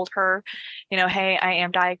had told her, hey, I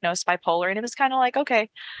am diagnosed bipolar, and it was kind of like, okay,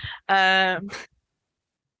 um,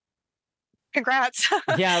 congrats,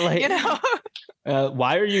 yeah, you know,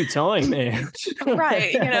 why are you telling me?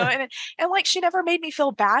 right, and like she never made me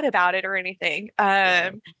feel bad about it or anything.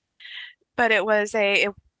 Yeah. But it was we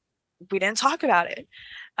didn't talk about it.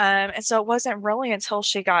 And so it wasn't really until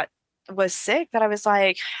was sick that I was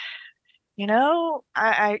like,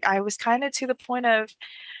 I was kind of to the point of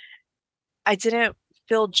I didn't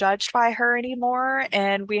feel judged by her anymore.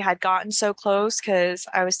 And we had gotten so close because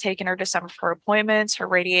I was taking her to some of her appointments, her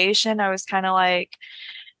radiation. I was kind of like,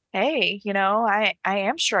 hey, I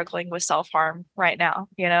am struggling with self-harm right now.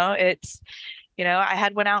 I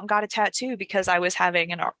had went out and got a tattoo because I was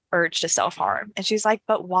having an urge to self-harm. And she's like,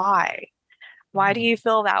 but why? Why do you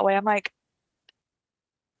feel that way? I'm like,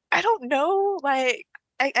 I don't know. Like,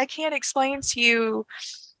 I can't explain to you.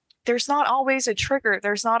 There's not always a trigger.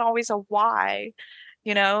 There's not always a why.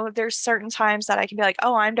 There's certain times that I can be like,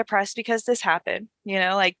 oh, I'm depressed because this happened.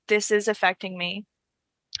 Like this is affecting me.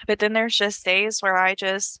 But then there's just days where I'm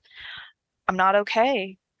not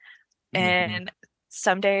okay. Mm-hmm. And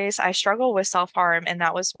some days I struggle with self-harm. And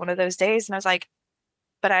that was one of those days. And I was like,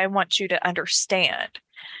 but I want you to understand,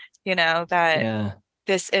 that Yeah.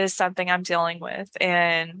 this is something I'm dealing with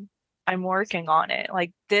and I'm working on it.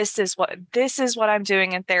 Like this is what I'm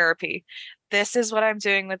doing in therapy. This is what I'm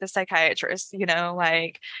doing with the psychiatrist,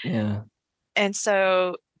 like, Yeah. and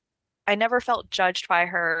so I never felt judged by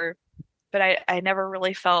her, but I never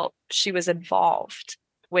really felt she was involved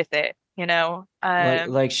with it,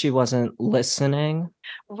 Like she wasn't listening.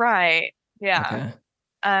 right. Yeah.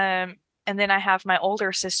 Okay. And then I have my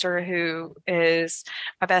older sister who is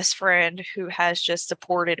my best friend who has just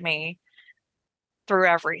supported me through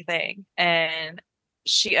everything. And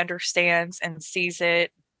she understands and sees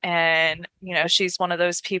it. And, she's one of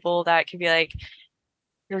those people that can be like,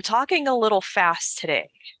 you're talking a little fast today.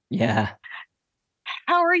 Yeah.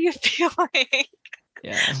 How are you feeling?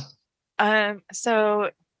 Yeah.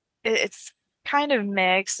 So it's kind of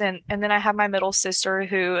mixed. And then I have my middle sister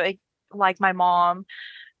who, like my mom,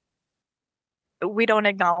 we don't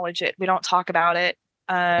acknowledge it. We don't talk about it.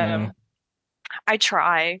 Yeah. I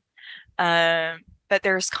try, but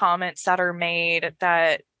there's comments that are made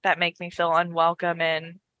that make me feel unwelcome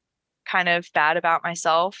and kind of bad about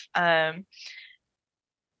myself. When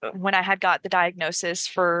I had got the diagnosis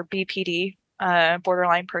for BPD,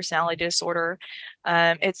 borderline personality disorder,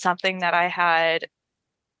 it's something that I had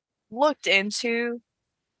looked into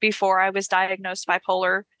before I was diagnosed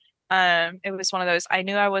bipolar. It was one of those, I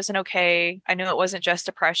knew I wasn't okay. I knew it wasn't just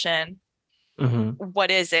depression. Mm-hmm.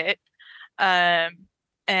 What is it? Um,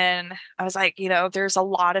 and I was like, there's a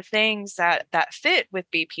lot of things that fit with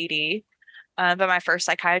BPD. But my first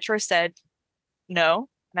psychiatrist said no.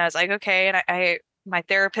 And I was like, okay. And my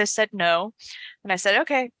therapist said no. And I said,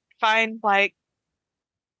 okay, fine. Like,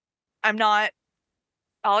 I'll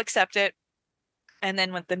accept it. And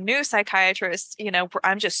then with the new psychiatrist,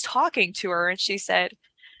 I'm just talking to her and she said,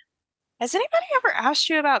 has anybody ever asked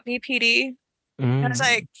you about BPD? And I was Mm.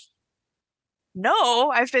 like,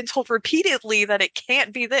 no, I've been told repeatedly that it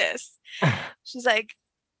can't be this. She's like,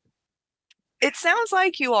 it sounds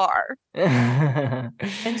like you are.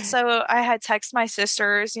 And so I had text my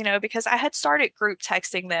sisters, because I had started group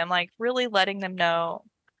texting them, like really letting them know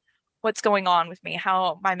what's going on with me,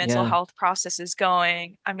 how my mental Yeah. health process is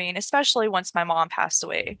going. I mean, especially once my mom passed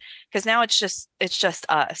away, because now it's just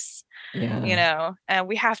us, Yeah. and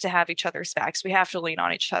we have to have each other's backs. We have to lean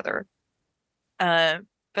on each other.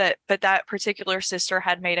 But that particular sister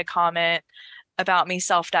had made a comment about me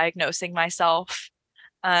self-diagnosing myself,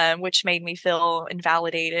 which made me feel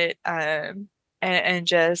invalidated, and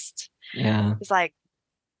just Yeah. it's like,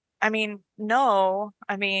 I mean, no,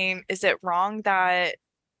 I mean, is it wrong that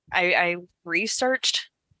I researched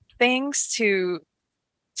things to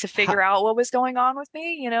figure How, out what was going on with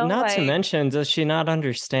me, not to like, mention, does she not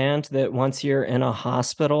understand that once you're in a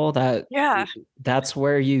hospital, yeah. that's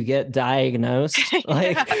where you get diagnosed? Yeah.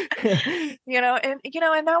 Like,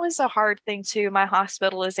 And that was a hard thing too, my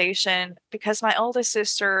hospitalization, because my oldest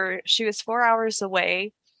sister, she was 4 hours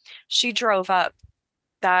away. She drove up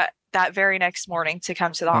that very next morning to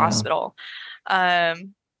come to the wow. hospital.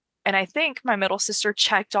 Um, and I think my middle sister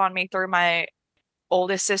checked on me through my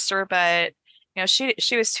oldest sister, but she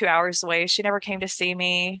was 2 hours away. She never came to see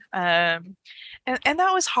me. And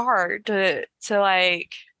that was hard to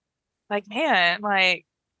like, man, like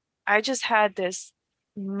I just had this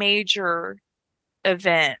major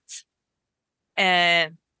event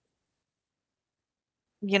and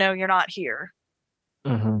you're not here.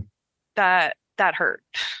 Hmm. That hurt.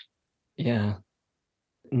 Yeah.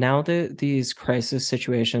 Now that these crisis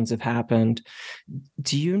situations have happened,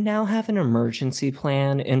 do you now have an emergency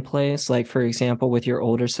plan in place? Like, for example, with your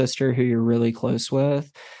older sister who you're really close with,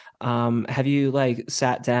 have you like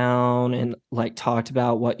sat down and like talked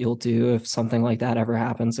about what you'll do if something like that ever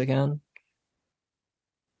happens again?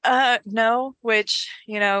 No, which,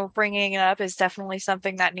 bringing it up is definitely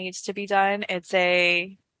something that needs to be done.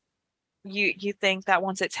 You think that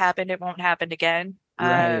once it's happened, it won't happen again.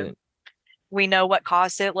 Right. We know what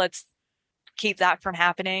caused it. Let's keep that from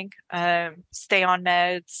happening. Stay on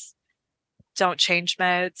meds, don't change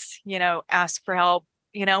meds, ask for help.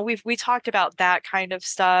 We talked about that kind of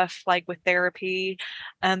stuff like with therapy,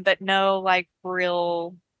 but no like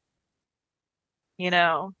real,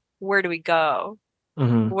 where do we go?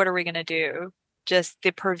 Hmm. What are we going to do? Just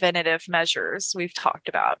the preventative measures we've talked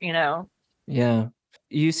about. Yeah.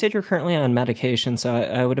 You said you're currently on medication, so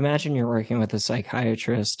I would imagine you're working with a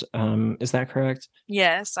psychiatrist. Is that correct?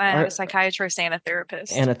 Yes, I have a Are psychiatrist and a and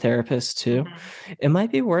therapist. a therapist too. Mhm. It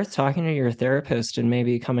might be worth talking to your therapist and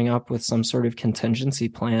maybe coming up with some sort of contingency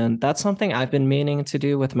plan. That's something I've been meaning to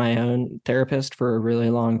do with my own therapist for a really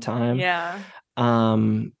long time. Yeah.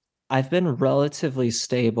 Um, I've been relatively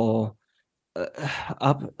stable uh,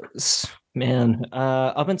 up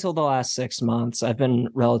up until the last 6 months. I've been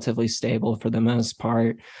relatively stable for the most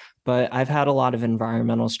part, but I've had a lot of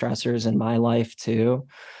environmental stressors in my life too.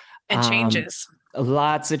 And um changes.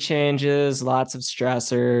 Lots of changes, lots of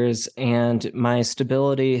stressors, and my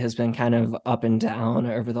stability has been kind of up and down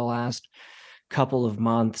over the last couple of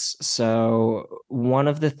months. So one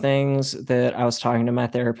of the things that I was talking to my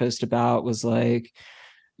therapist about was like,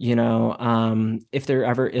 if there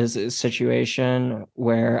ever is a situation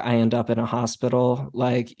where I end up in a hospital,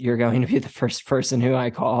 like you're going to be the first person who I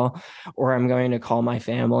call, or I'm going to call my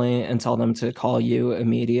family and tell them to call you Yeah.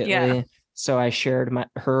 immediately. So I shared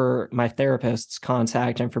my therapist's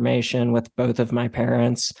contact information with both of my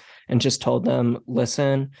parents and just told them,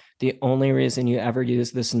 listen, the only reason you ever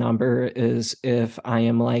use this number is if I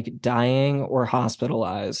am like dying or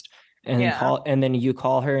hospitalized, Yeah. and then you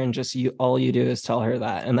call her and just all you do is tell her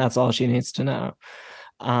that, and that's all she needs to know.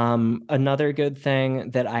 Another good thing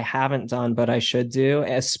that I haven't done but I should do,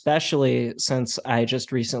 especially since I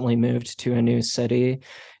just recently moved to a new city,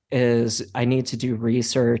 is I need to do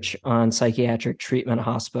research on psychiatric treatment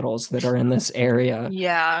hospitals that are in this area,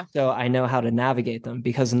 Yeah. so I know how to navigate them,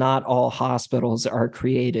 because not all hospitals are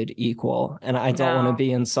created equal, and I don't want to No.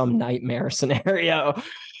 be in some nightmare scenario.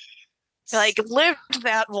 Like lived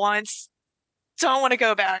that once. Don't want to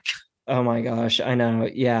go back. Oh my gosh, I know.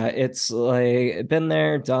 Yeah, it's like been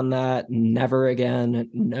there, done that, never again.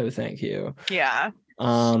 No, thank you. Yeah.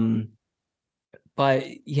 Um, but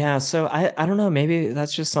yeah, so I don't know, maybe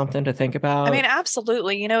that's just something to think I mean, about.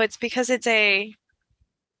 absolutely. It's because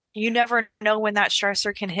you never know when that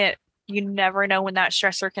stressor can hit. You never know when that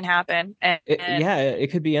stressor can happen. And Yeah, it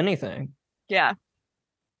could be anything. yeah.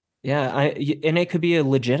 Yeah, and it could be a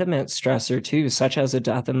legitimate stressor too, such as a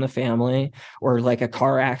death in the family or like a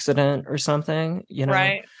car accident or something.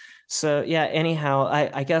 Right. So yeah, anyhow,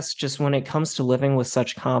 I guess just when it comes to living with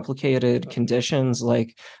such complicated conditions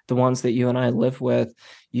like the ones that you and I live with,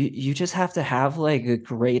 you just have to have like a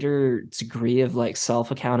greater degree of like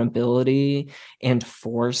self-accountability and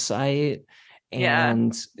foresight, Yeah.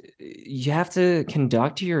 and you have to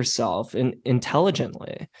conduct yourself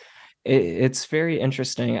intelligently. It's very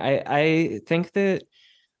interesting. I think that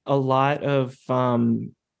a lot of quote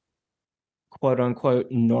unquote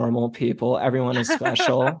normal people, everyone is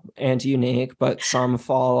special and unique, but some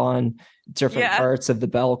fall on different Yeah. parts of the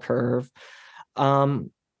bell curve.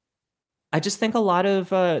 Um, I just think a lot of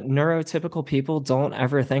neurotypical people don't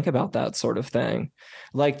ever think about that sort of thing.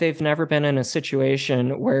 Like they've never been in a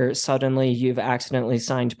situation where suddenly you've accidentally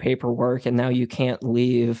signed paperwork and now you can't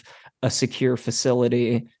leave a secure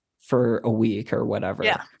facility for a week or whatever.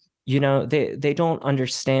 Yeah. They don't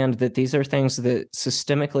understand that these are things that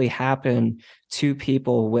systemically happen to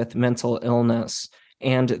people with mental illness,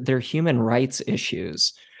 and they're human rights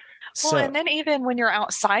issues. Well, So, and then even when you're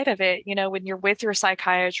outside of it, when you're with your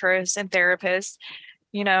psychiatrist and therapist,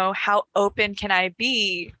 how open can I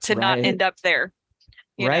be to not right, end up there?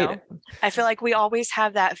 You know, right. I feel like we always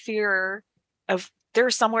have that fear of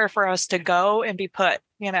there's somewhere for us to go and be put.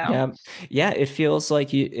 Yeah. Yeah.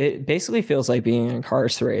 It basically feels like being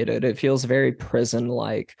incarcerated. It feels very prison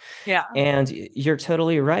like. Yeah. And you're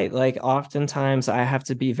totally right. Like, oftentimes I have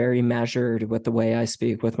to be very measured with the way I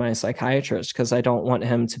speak with my psychiatrist because I don't want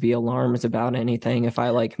him to be alarmed about anything if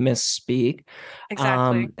I like misspeak.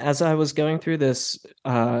 Exactly. As I was going through this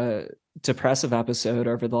depressive episode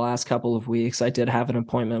over the last couple of weeks, I did have an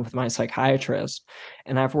appointment with my psychiatrist,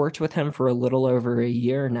 and I've worked with him for a little over a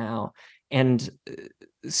year now. And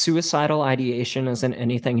suicidal ideation isn't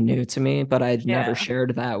anything new to me, but I'd never Yeah.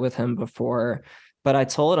 shared that with him before. But I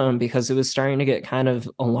told him because it was starting to get kind of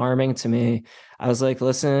alarming to me. I was like,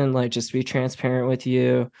 listen, like, just be transparent with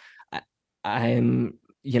you. I'm,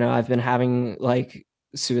 I've been having like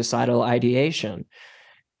suicidal ideation.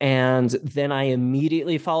 And then I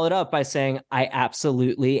immediately followed up by saying, I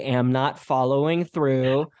absolutely am not following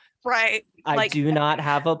through. Right. I do not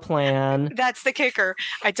have a plan. That's the kicker.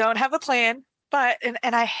 I don't have a plan, but,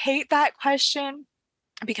 and I hate that question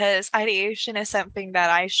because ideation is something that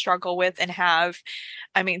I struggle with and have,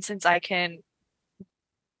 I mean, since I can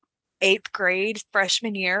 8th grade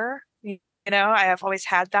freshman year, I have always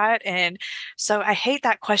had that. And so I hate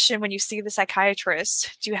that question when you see the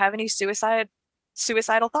psychiatrist, do you have any suicidal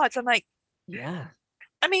thoughts? I'm like, yeah.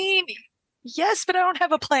 I mean, yes, but I don't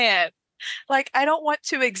have a plan. Like, I don't want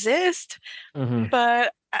to exist,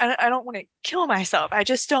 but I don't want to kill myself. I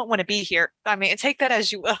just don't want to be here. I mean, take that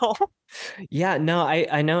as you will. Yeah, no,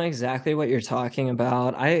 I know exactly what you're talking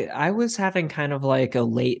about. I was having kind of like a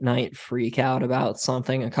late night freak out about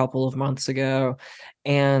something a couple of months ago.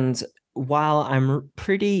 And while I'm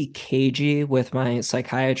pretty cagey with my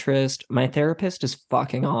psychiatrist, my therapist is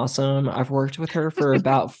fucking awesome. I've worked with her for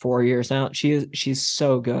about 4 years now. She's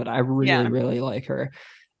so good. I really, really like her.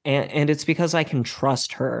 And it's because I can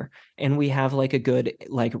trust her and we have like a good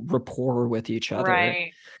like rapport with each other.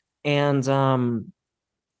 Right. And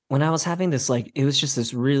when I was having this, like, it was just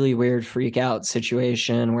this really weird freak out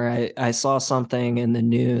situation where I saw something in the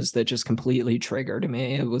news that just completely triggered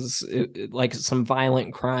me. It was like some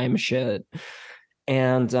violent crime shit.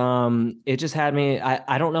 And it just had me,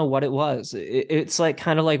 I don't know what it was. It's like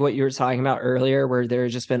kind of like what you were talking about earlier, where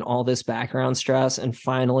there's just been all this background stress. And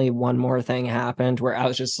finally, one more thing happened where I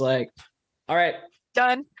was just like, all right,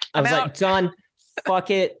 done. I was like, done.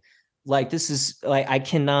 Fuck it. Like, this is like, I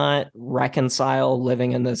cannot reconcile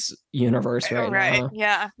living in this universe right now.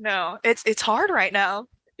 Yeah, no, it's hard right now.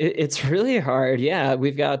 It's really hard. Yeah,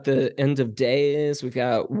 we've got the end of days. We've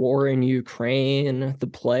got war in Ukraine, the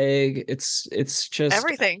plague. It's just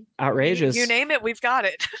everything outrageous. You name it, we've got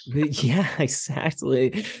it. Yeah,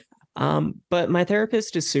 exactly. But my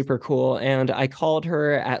therapist is super cool, and I called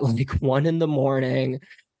her at like 1 a.m,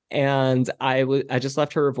 and I just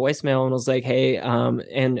left her a voicemail and was like, hey,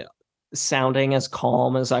 and sounding as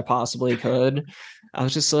calm as I possibly could. I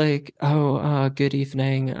was just like, oh, good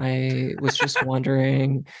evening. I was just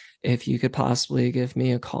wondering if you could possibly give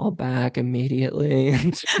me a call back immediately.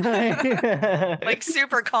 Like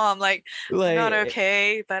super calm, like not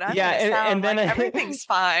okay, but I'm and then everything's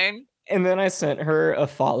fine. And then I sent her a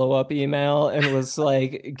follow-up email and was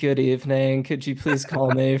like, good evening. Could you please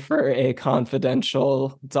call me for a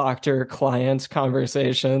confidential doctor-client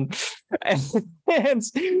conversation?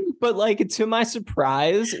 But like, to my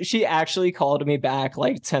surprise, she actually called me back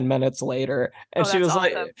like 10 minutes later. And she was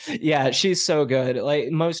awesome. Like, yeah, she's so good.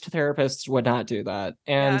 Like, most therapists would not do that.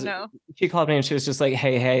 And she called me and she was just like,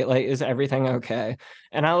 hey, like, is everything okay?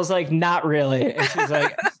 And I was like, not really. And she's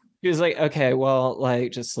like... She was like, okay, well,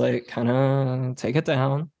 like, just like kind of take it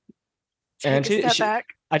down. Take a step back.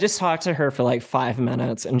 I just talked to her for like 5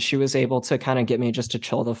 minutes and she was able to kind of get me just to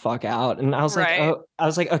chill the fuck out. And I was like, oh, I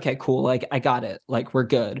was like, okay, cool. Like, I got it. Like, we're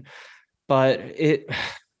good. But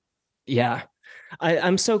yeah,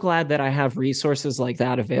 I'm so glad that I have resources like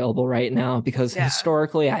that available right now, because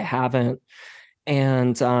historically I haven't.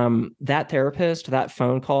 And that therapist, that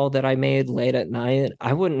phone call that I made late at night,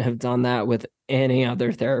 I wouldn't have done that with any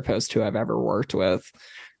other therapist who I've ever worked with,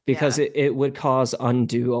 because it would cause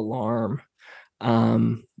undue alarm.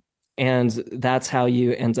 And that's how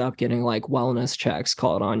you end up getting like wellness checks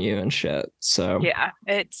called on you and shit. So yeah,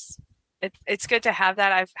 it's good to have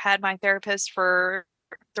that. I've had my therapist for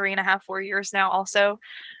 3.5, 4 years now also.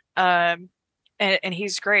 And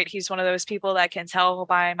he's great. He's one of those people that can tell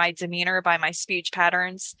by my demeanor, by my speech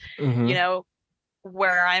patterns,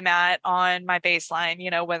 where I'm at on my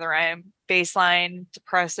baseline, whether I'm baseline,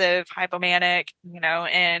 depressive, hypomanic,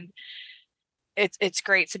 and it's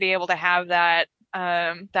great to be able to have that,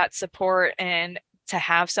 that support, and to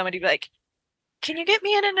have somebody be like, can you get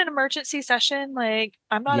me in an emergency session? Like,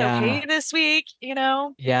 I'm not okay this week,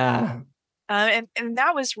 Yeah. And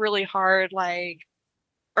that was really hard. Like,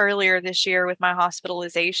 earlier this year with my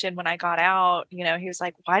hospitalization, when I got out, he was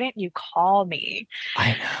like, why didn't you call me?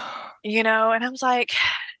 I know. And I was like,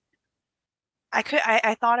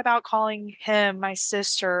 I thought about calling him, my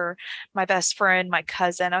sister, my best friend, my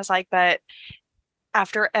cousin. I was like, but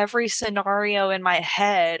after every scenario in my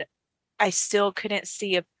head, I still couldn't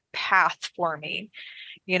see a path for me.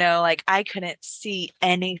 Like, I couldn't see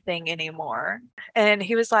anything anymore. And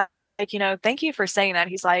he was like, thank you for saying that.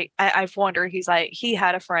 He's like, I've wondered. He's like, he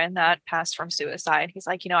had a friend that passed from suicide. He's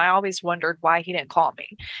like, I always wondered why he didn't call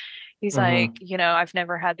me. He's like, I've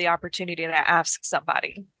never had the opportunity to ask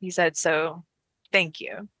somebody. He said, so thank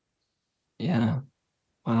you. Yeah.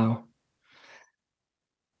 Wow.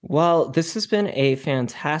 Well, this has been a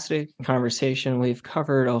fantastic conversation. We've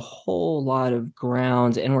covered a whole lot of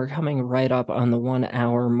ground and we're coming right up on the 1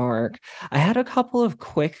 hour mark. I had a couple of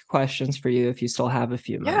quick questions for you if you still have a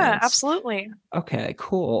few Yeah, minutes. absolutely. Okay,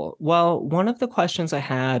 cool. Well, one of the questions I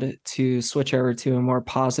had to switch over to a more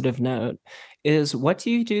positive note is what do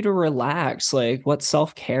you do to relax? Like, what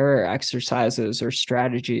self-care exercises or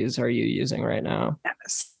strategies are you using right now?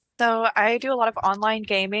 So I do a lot of online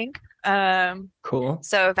gaming. Um, Cool.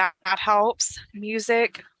 so that helps.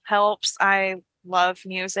 Music helps. I love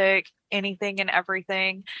music, anything and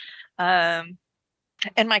everything. Um,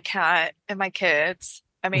 and my cat and my kids.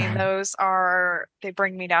 I mean, they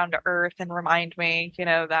bring me down to earth and remind me,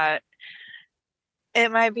 that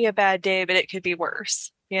it might be a bad day, but it could be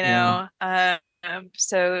worse, Yeah.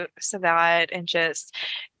 so that and just,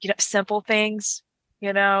 simple things,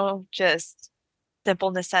 just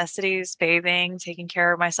simple necessities, bathing, taking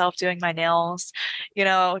care of myself, doing my nails,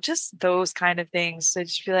 just those kind of things. So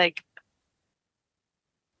just be like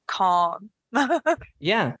calm.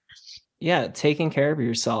 Yeah. Yeah, taking care of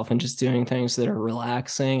yourself and just doing things that are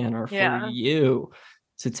relaxing and are for Yeah. you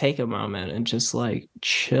to take a moment and just like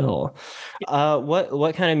chill.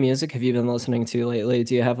 What kind of music have you been listening to lately?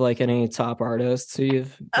 Do you have like any top artists who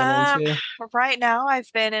you've been Um, into? right now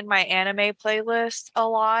I've been in my anime playlist a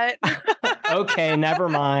lot. Okay, never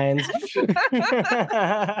mind.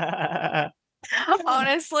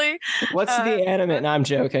 Honestly. What's Uh, the anime? No, I'm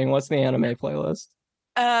joking. What's the anime playlist?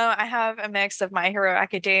 I have a mix of My Hero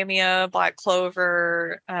Academia, Black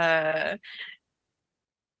Clover,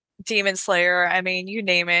 Demon Slayer. I mean, you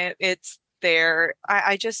name it, it's there.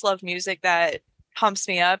 I just love music that pumps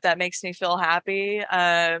me up, that makes me feel happy.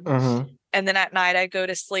 Uh-huh. And then at night I go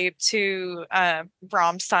to sleep to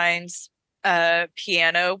Rammstein's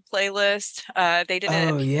piano playlist. They did a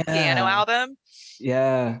Oh piano yeah. album.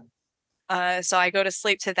 Yeah. So I go to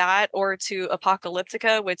sleep to that or to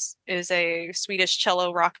Apocalyptica, which is a Swedish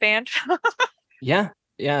cello rock band. Yeah.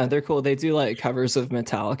 Yeah, they're cool. They do like covers of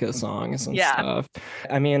Metallica songs and Yeah. stuff.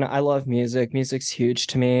 I mean, I love music. Music's huge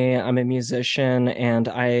to me. I'm a musician and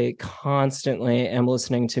I constantly am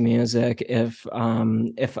listening to music if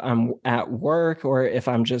I'm at work or if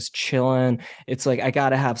I'm just chilling. It's like I got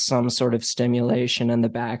to have some sort of stimulation in the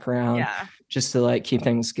background Yeah. just to like keep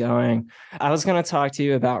things going. I was going to talk to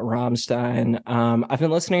you about Rammstein. I've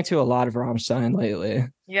been listening to a lot of Rammstein lately.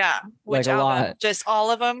 Yeah. Like Which a album? lot. Just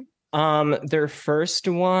all of them? Their first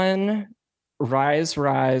one, Rise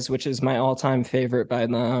Rise, which is my all-time favorite by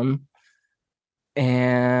them.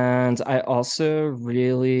 And I also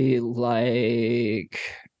really like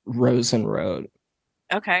Rosen Road.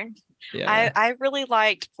 Okay. Yeah. I really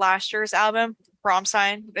liked last year's album,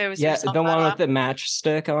 Rammstein. It was their Yeah, song the one with Mama. the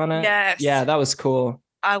matchstick on it. Yes. Yeah, that was cool.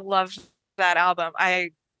 I love that album.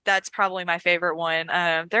 That's probably my favorite one.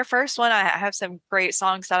 Their first one, I have some great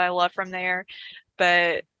songs that I love from there,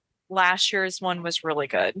 but last year's one was really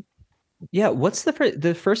good. Yeah, what's the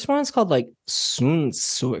first one is called like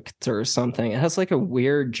Sunsucht or something. It has like a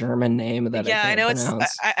weird German name that I Yeah, I can't know it's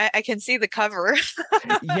pronounce. I can see the cover.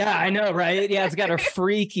 Yeah, I know, right? Yeah, it's got a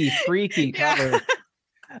freaky Yeah. cover.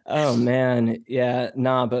 Oh man, yeah,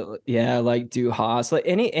 nah, but yeah, like Du Hast, like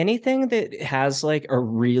anything that has like a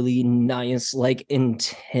really nice, like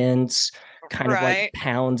intense kind of like Right.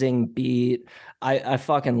 pounding beat. I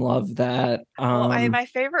fucking love that. Well, my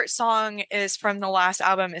favorite song is from the last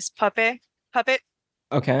album is Puppet.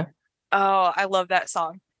 Okay. Oh, I love that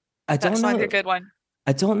song. I That don't song's a know. good one.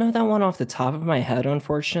 I don't know that one off the top of my head,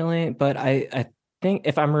 unfortunately, but I think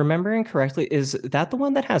if I'm remembering correctly, is that the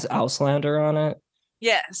one that has Auslander on it?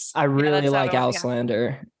 Yes. I Yeah, really that's that like one. Yeah.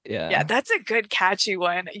 Auslander. Yeah, Yeah. that's a good catchy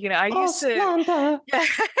one. I used to Auslander.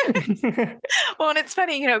 yeah. Well, and it's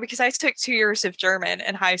funny, because I took 2 years of German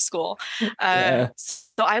in high school. Yeah.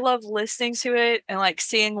 So I love listening to it and like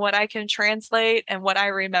seeing what I can translate and what I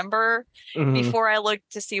remember Mhm. before I look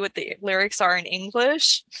to see what the lyrics are in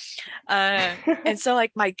English. And so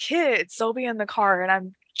like my kids, they'll be in the car and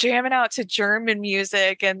I'm jamming out to German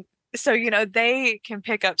music and so they can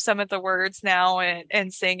pick up some of the words now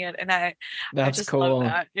and sing it and I That's just love cool.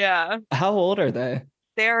 that. Yeah. How old are they?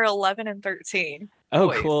 They're 11 and 13 Oh,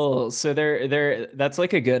 boys. cool. So they're that's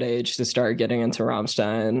like a good age to start getting into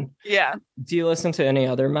Rammstein. Yeah. Do you listen to any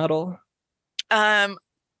other metal? Um,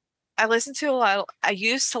 I listen to a lot. I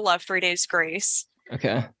used to love 3 Days Grace.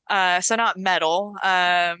 Okay. So not metal.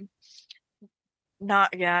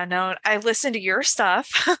 Not yeah, no. I listened to your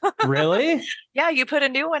stuff. Really? Yeah, you put a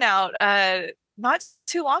new one out. Not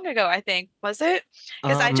too long ago, I think, was it?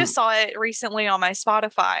 Because I just Um, saw it recently on my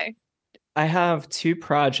Spotify. I have two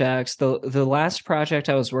projects. The last project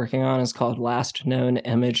I was working on is called Last Known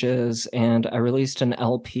Images, and I released an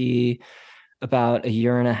LP about a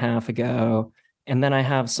year and a half ago. And then I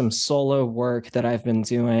have some solo work that I've been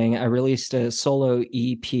doing. I released a solo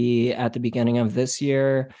EP at the beginning of this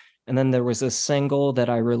year. And then there was a single that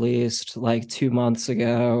I released like 2 months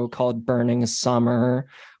ago called Burning Summer,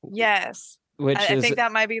 Yes. which I is think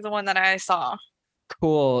that might be the one that I saw.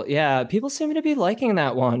 cool. Yeah, people seem to be liking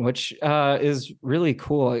that one, which is really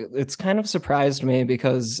cool. It's kind of surprised me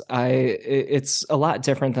because it's a lot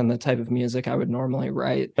different than the type of music I would normally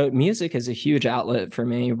write. But music is a huge outlet for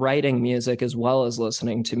me, writing music as well as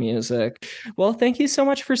listening to music. Well, thank you so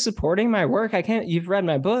much for supporting my work. You've read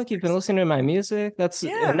my book, you've been listening to my music.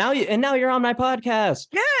 Yeah. And now you're on my podcast.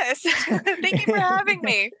 Yes. Thank you for having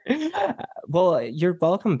me. Well, you're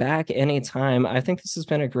welcome back anytime. I think this has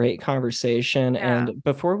been a great conversation. Yeah. And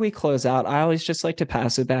before we close out, I always just like to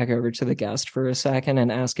pass it back over to the guest for a second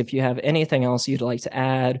and ask if you have anything else you'd like to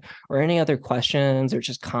add or any other questions or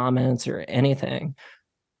just comments or anything.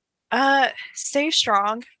 Stay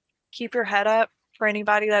strong. Keep your head up for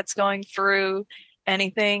anybody that's going through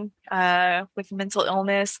anything with mental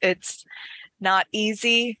illness. It's not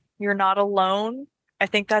easy. You're not alone. I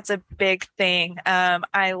think that's a big thing.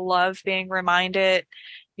 I love being reminded,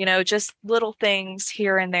 just little things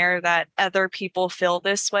here and there that other people feel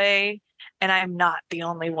this way. And I'm not the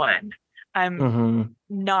only one. I'm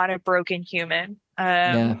not a broken human.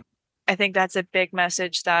 Yeah. I think that's a big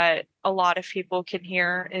message that a lot of people can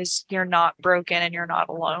hear is you're not broken and you're not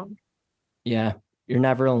alone. Yeah. You're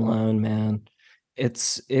never alone, man.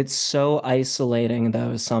 It's so isolating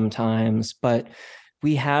though sometimes, but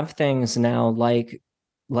we have things now like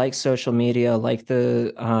social media, like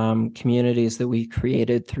the communities that we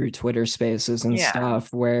created through Twitter Spaces and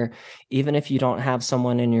stuff, where even if you don't have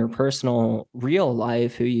someone in your personal real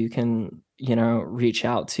life who you can, reach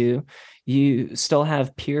out to, you still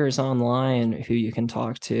have peers online who you can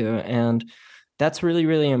talk to. And that's really,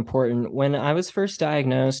 really important. When I was first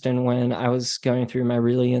diagnosed and when I was going through my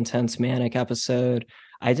really intense manic episode,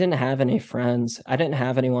 I didn't have any friends. I didn't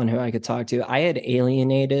have anyone who I could talk to. I had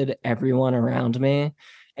alienated everyone around me.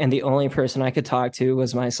 And the only person I could talk to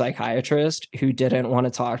was my psychiatrist, who didn't want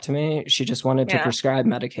to talk to me. She just wanted to prescribe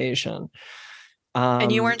medication.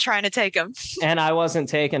 And you weren't trying to take them. And I wasn't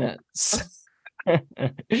taking it.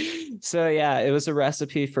 So yeah, it was a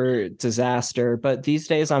recipe for disaster. But these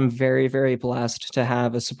days I'm very, very blessed to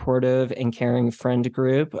have a supportive and caring friend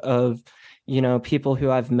group of people who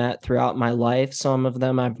I've met throughout my life. Some of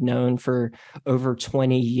them I've known for over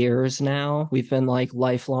 20 years now. We've been like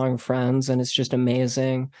lifelong friends, and it's just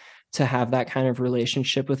amazing to have that kind of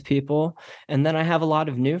relationship with people. And then I have a lot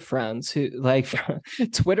of new friends who like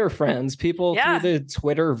Twitter friends, people through the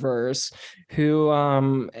Twitterverse who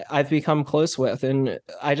I've become close with. And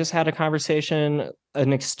I just had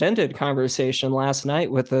an extended conversation last night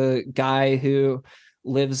with a guy who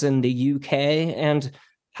lives in the UK, and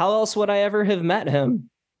how else would I ever have met him?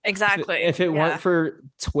 Exactly. If it weren't for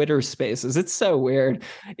Twitter Spaces. It's so weird.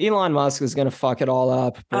 Elon Musk is going to fuck it all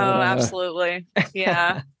up. But, absolutely.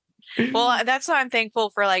 Yeah. Well, that's why I'm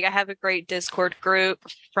thankful for, I have a great Discord group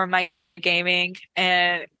from my gaming.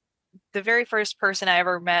 And the very first person I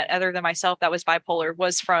ever met other than myself that was bipolar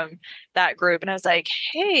was from that group. And I was like,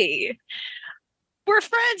 hey, we're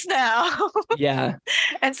friends now. Yeah.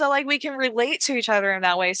 And so we can relate to each other in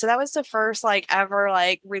that way. So that was the first ever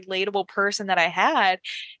relatable person that I had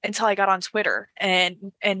until I got on Twitter. And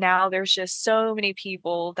now there's just so many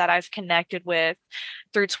people that I've connected with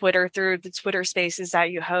through Twitter, through the Twitter Spaces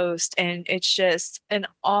that you host. And it's just an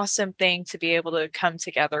awesome thing to be able to come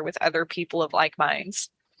together with other people of like minds.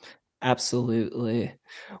 Absolutely.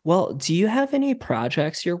 Well, do you have any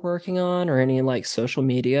projects you're working on or any social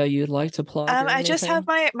media you'd like to plug? I just have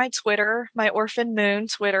my Twitter, my Orphan Moon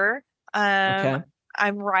Twitter. Okay.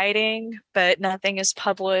 I'm writing, but nothing is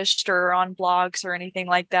published or on blogs or anything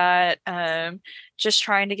like that. Just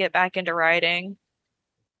trying to get back into writing.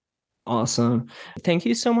 Awesome. Thank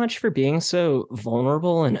you so much for being so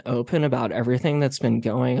vulnerable and open about everything that's been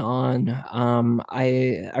going on.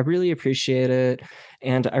 I really appreciate it.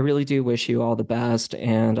 And I really do wish you all the best.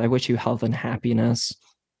 And I wish you health and happiness.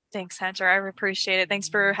 Thanks, Hunter. I appreciate it. Thanks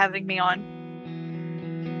for having me on.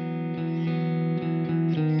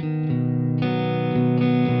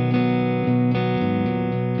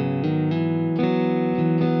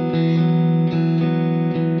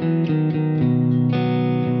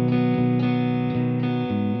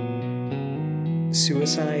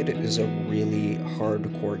 Suicide is a really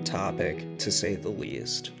hardcore topic, to say the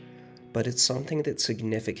least, but it's something that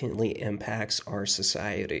significantly impacts our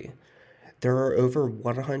society. There are over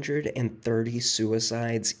 130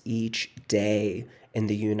 suicides each day in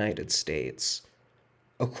the United States.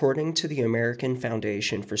 According to the American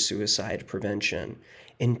Foundation for Suicide Prevention,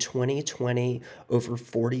 in 2020, over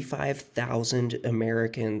 45,000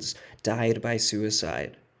 Americans died by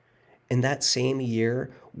suicide. In that same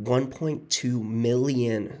year, 1.2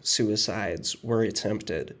 million suicides were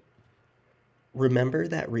attempted. Remember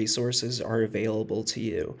that resources are available to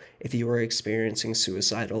you if you are experiencing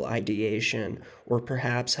suicidal ideation or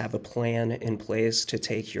perhaps have a plan in place to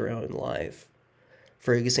take your own life.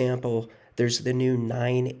 For example, there's the new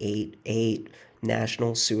 988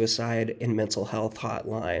 National Suicide and Mental Health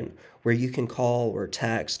Hotline, where you can call or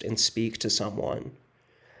text and speak to someone.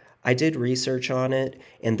 I did research on it,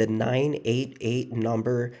 and the 988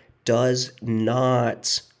 number does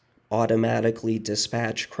not automatically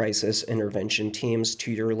dispatch crisis intervention teams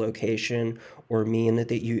to your location or mean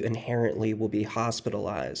that you inherently will be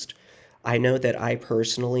hospitalized. I know that I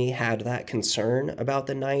personally had that concern about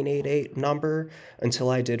the 988 number until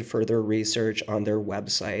I did further research on their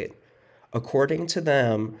website. According to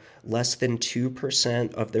them, less than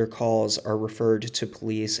 2% of their calls are referred to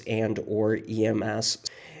police and or EMS.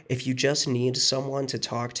 If you just need someone to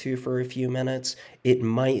talk to for a few minutes, it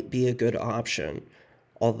might be a good option,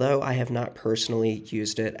 although I have not personally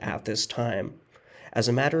used it at this time. As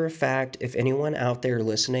a matter of fact, if anyone out there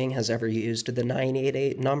listening has ever used the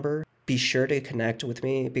 988 number, be sure to connect with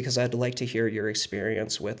me because I'd like to hear your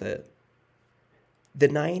experience with it. The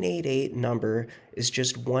 988 number is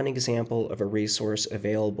just one example of a resource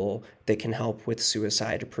available that can help with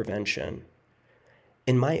suicide prevention.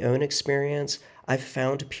 In my own experience, I've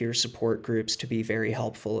found peer support groups to be very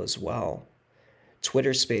helpful as well.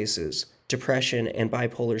 Twitter Spaces, Depression and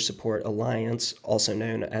Bipolar Support Alliance, also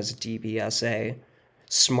known as DBSA,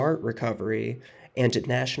 Smart Recovery, and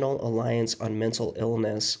National Alliance on Mental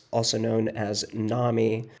Illness, also known as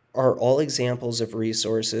NAMI, are all examples of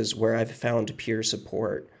resources where I've found peer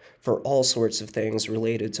support for all sorts of things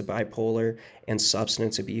related to bipolar and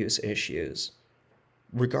substance abuse issues.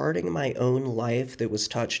 Regarding my own life that was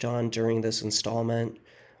touched on during this installment,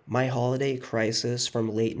 my holiday crisis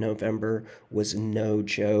from late November was no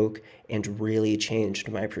joke and really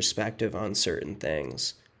changed my perspective on certain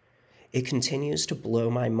things. It continues to blow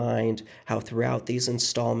my mind how throughout these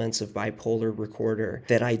installments of Bipolar Recorder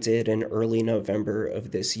that I did in early November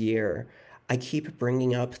of this year, I keep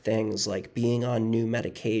bringing up things like being on new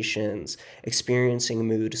medications, experiencing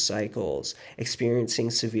mood cycles, experiencing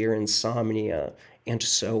severe insomnia, and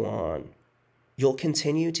so on. You'll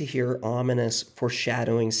continue to hear ominous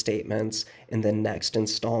foreshadowing statements in the next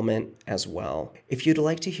installment as well. If you'd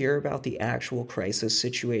like to hear about the actual crisis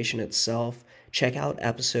situation itself, check out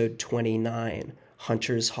episode 29,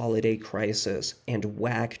 Hunter's Holiday Crisis and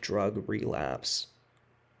Whack Drug Relapse.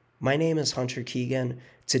 My name is Hunter Keegan.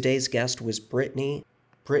 Today's guest was Brittany.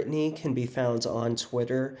 Brittany can be found on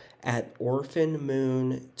Twitter at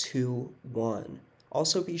OrphanMoon21.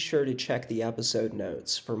 Also be sure to check the episode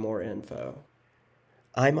notes for more info.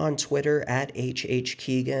 I'm on Twitter at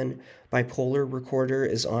HHKeegan. Bipolar Recorder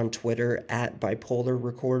is on Twitter at Bipolar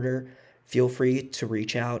Recorder. Feel free to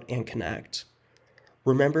reach out and connect.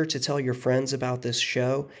 Remember to tell your friends about this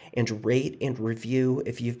show and rate and review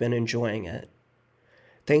if you've been enjoying it.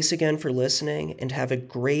 Thanks again for listening and have a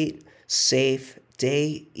great, safe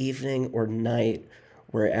day, evening, or night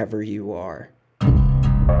wherever you are.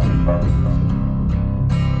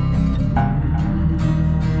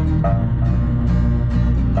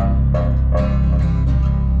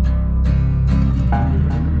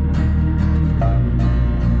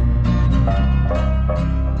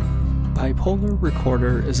 Bipolar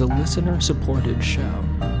Recorder is a listener-supported show.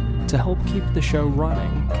 To help keep the show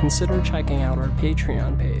running, consider checking out our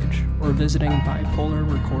Patreon page or visiting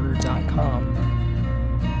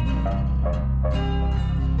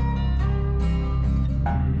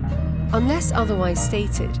bipolarrecorder.com. Unless otherwise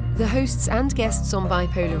stated, the hosts and guests on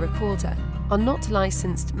Bipolar Recorder are not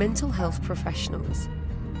licensed mental health professionals.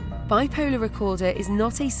 Bipolar Recorder is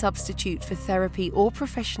not a substitute for therapy or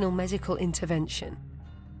professional medical intervention.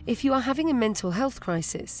 If you are having a mental health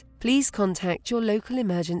crisis, please contact your local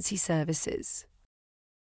emergency services.